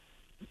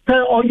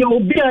 Or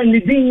you'll be in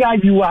the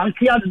Dinya you are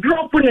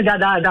dropping it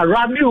that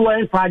Rabi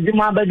way for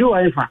Jimabadu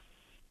Alpha.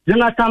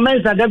 Jonathan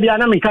Mensa,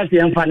 Debiana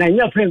Mikati and Fan, and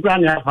your friend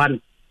Granny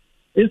Fan.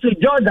 It's a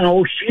Jordan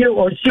or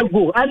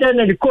Shibu. I don't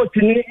know the coach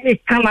in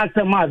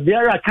Kanasama,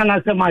 there are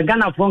Kanasama,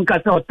 Ghana from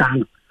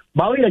Katotan.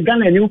 But we are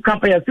Ghana new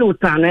company,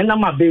 Sultan, and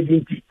I'm a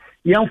baby.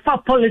 Young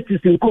fat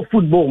politics in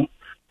football.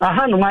 I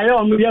had my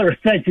own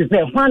research is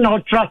there. Why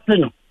not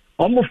trusting?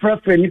 Almost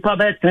for Nipa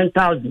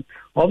 10,000.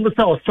 Almost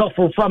our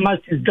software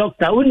pharmacist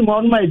doctor. Only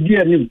one my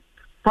dear name.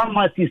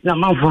 Pharmacist na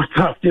man for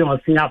trusting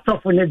us in a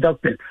software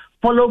doctor.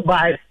 Followed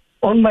by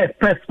on my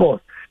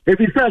passport. If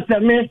you say to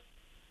me,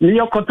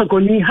 Leo Kotoko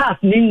ni has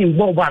nini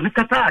boba.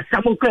 Nakata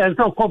Samuka and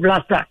so called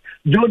blaster.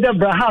 Joda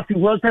Brahafi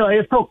was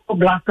a so called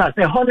blaster.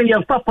 Say how many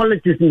fat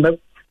politics in the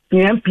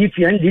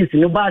MPP and this.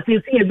 But see,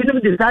 a bit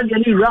of decide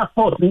any rough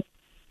force.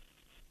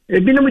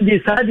 Ebinum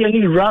decide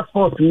any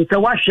rapport to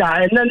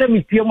washa and then let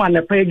me tell man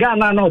a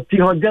pagana no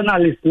to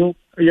journalist no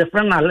your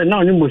friend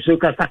no ni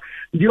musukasa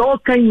the all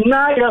can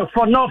na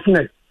for nothing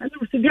and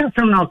you see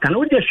some now can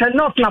we just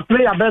not na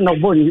play a ben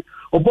oboni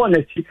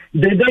oboneti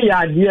the day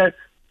idea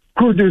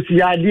kudus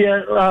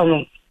idea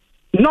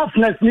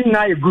nothing ni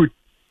na good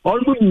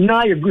almost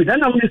na good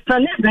and I'm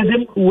standing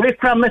them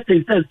wake from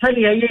message says tell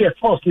you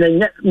force me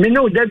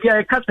know that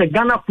you cut the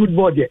Ghana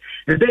football there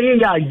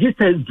they are just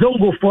a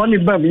zongo for any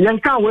baby you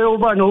can't way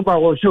over and over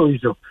or show you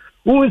so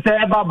who is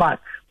about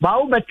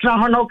but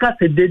Betrahanoka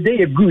said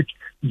they are good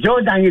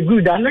Jordan is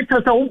good and let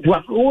us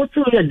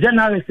also a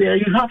journalist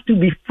you have to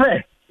be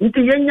fair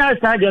into your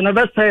side you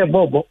never say a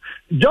bobo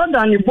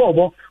Jordan is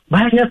bobo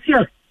but you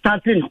see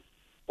starting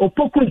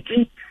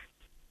opokunti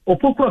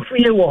Opoko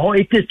free war,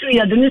 it is 2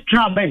 years, the new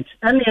bench.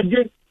 And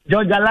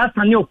Georgia last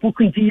and your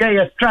Pukunti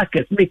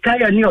strikers,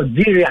 Mikaya Neo,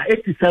 Nigeria,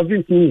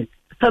 87 minutes,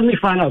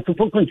 semi-final to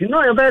Pukunti. No,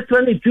 about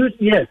 22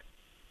 years.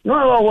 No,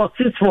 I was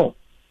 6-4.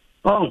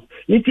 Oh,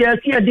 it is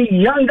here the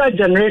younger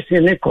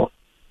generation, Nico.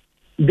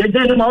 They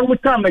didn't always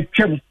time a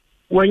chum.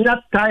 When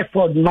not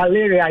typhoid,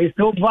 malaria is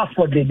over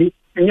for the day.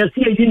 And you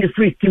see a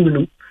free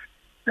team.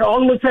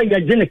 Almost like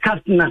a general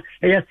captain, and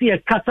you see a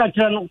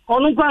Kasachan,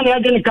 Onukwan, a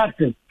general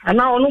captain. And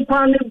now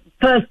Onukwan,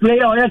 first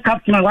player or a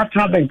captain of what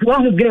happened.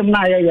 One game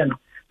now,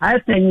 I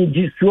think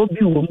you just will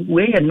be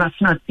way a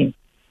national team.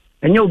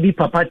 And you'll be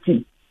Papa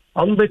team.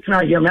 I'm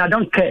between I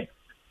don't care.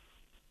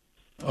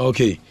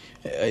 Okay.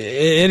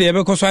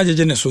 Because I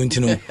didn't so into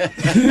no.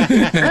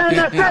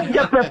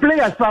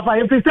 Players, Papa,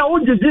 if it's all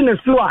the dinner,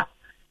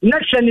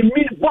 nationally,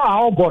 mean,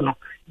 wow, Bono.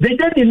 They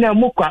did in their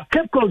Muka,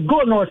 kept go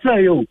no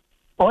say you.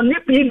 or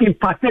nipping in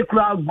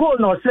particular go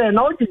no say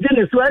no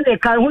Guinness when they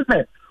can who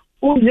say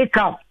who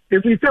cup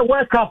if we say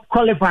World Cup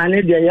qualifying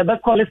you better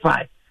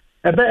qualify.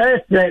 You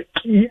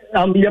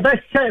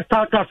better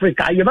South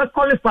Africa, you better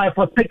qualify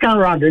for second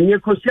round and you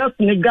could just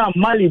Senegal,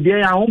 Mali there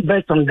and home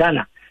bet on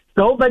Ghana.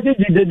 So but this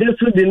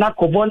the not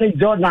Koboni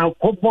Jordan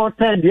Kobo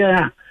said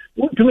there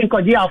to me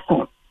cause the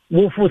outcome.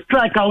 We for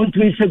strike out 2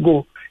 weeks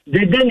ago.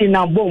 They then in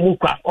a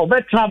bomuka or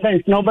better travel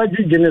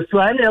nobody Guinness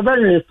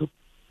very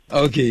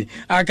okay.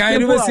 I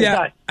can't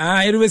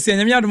even see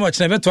any much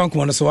never talk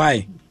on so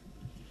why.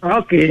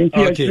 Okay.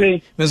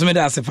 Miss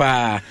Medasa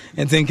fa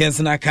and thinking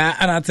Sanaka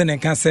and Aten and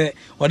Casse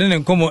or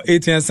then come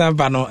 18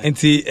 Sabano and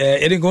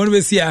Edin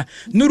Gonvesia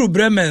Nuru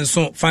Bremen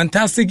so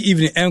fantastic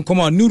evening and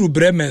come on Nuru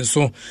Bremen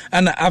so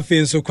and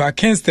Afin so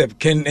Ken Step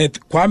Ken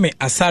Kwame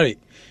Asari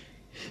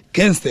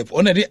Ken Step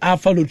on the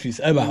Alpha Lutris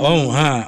ever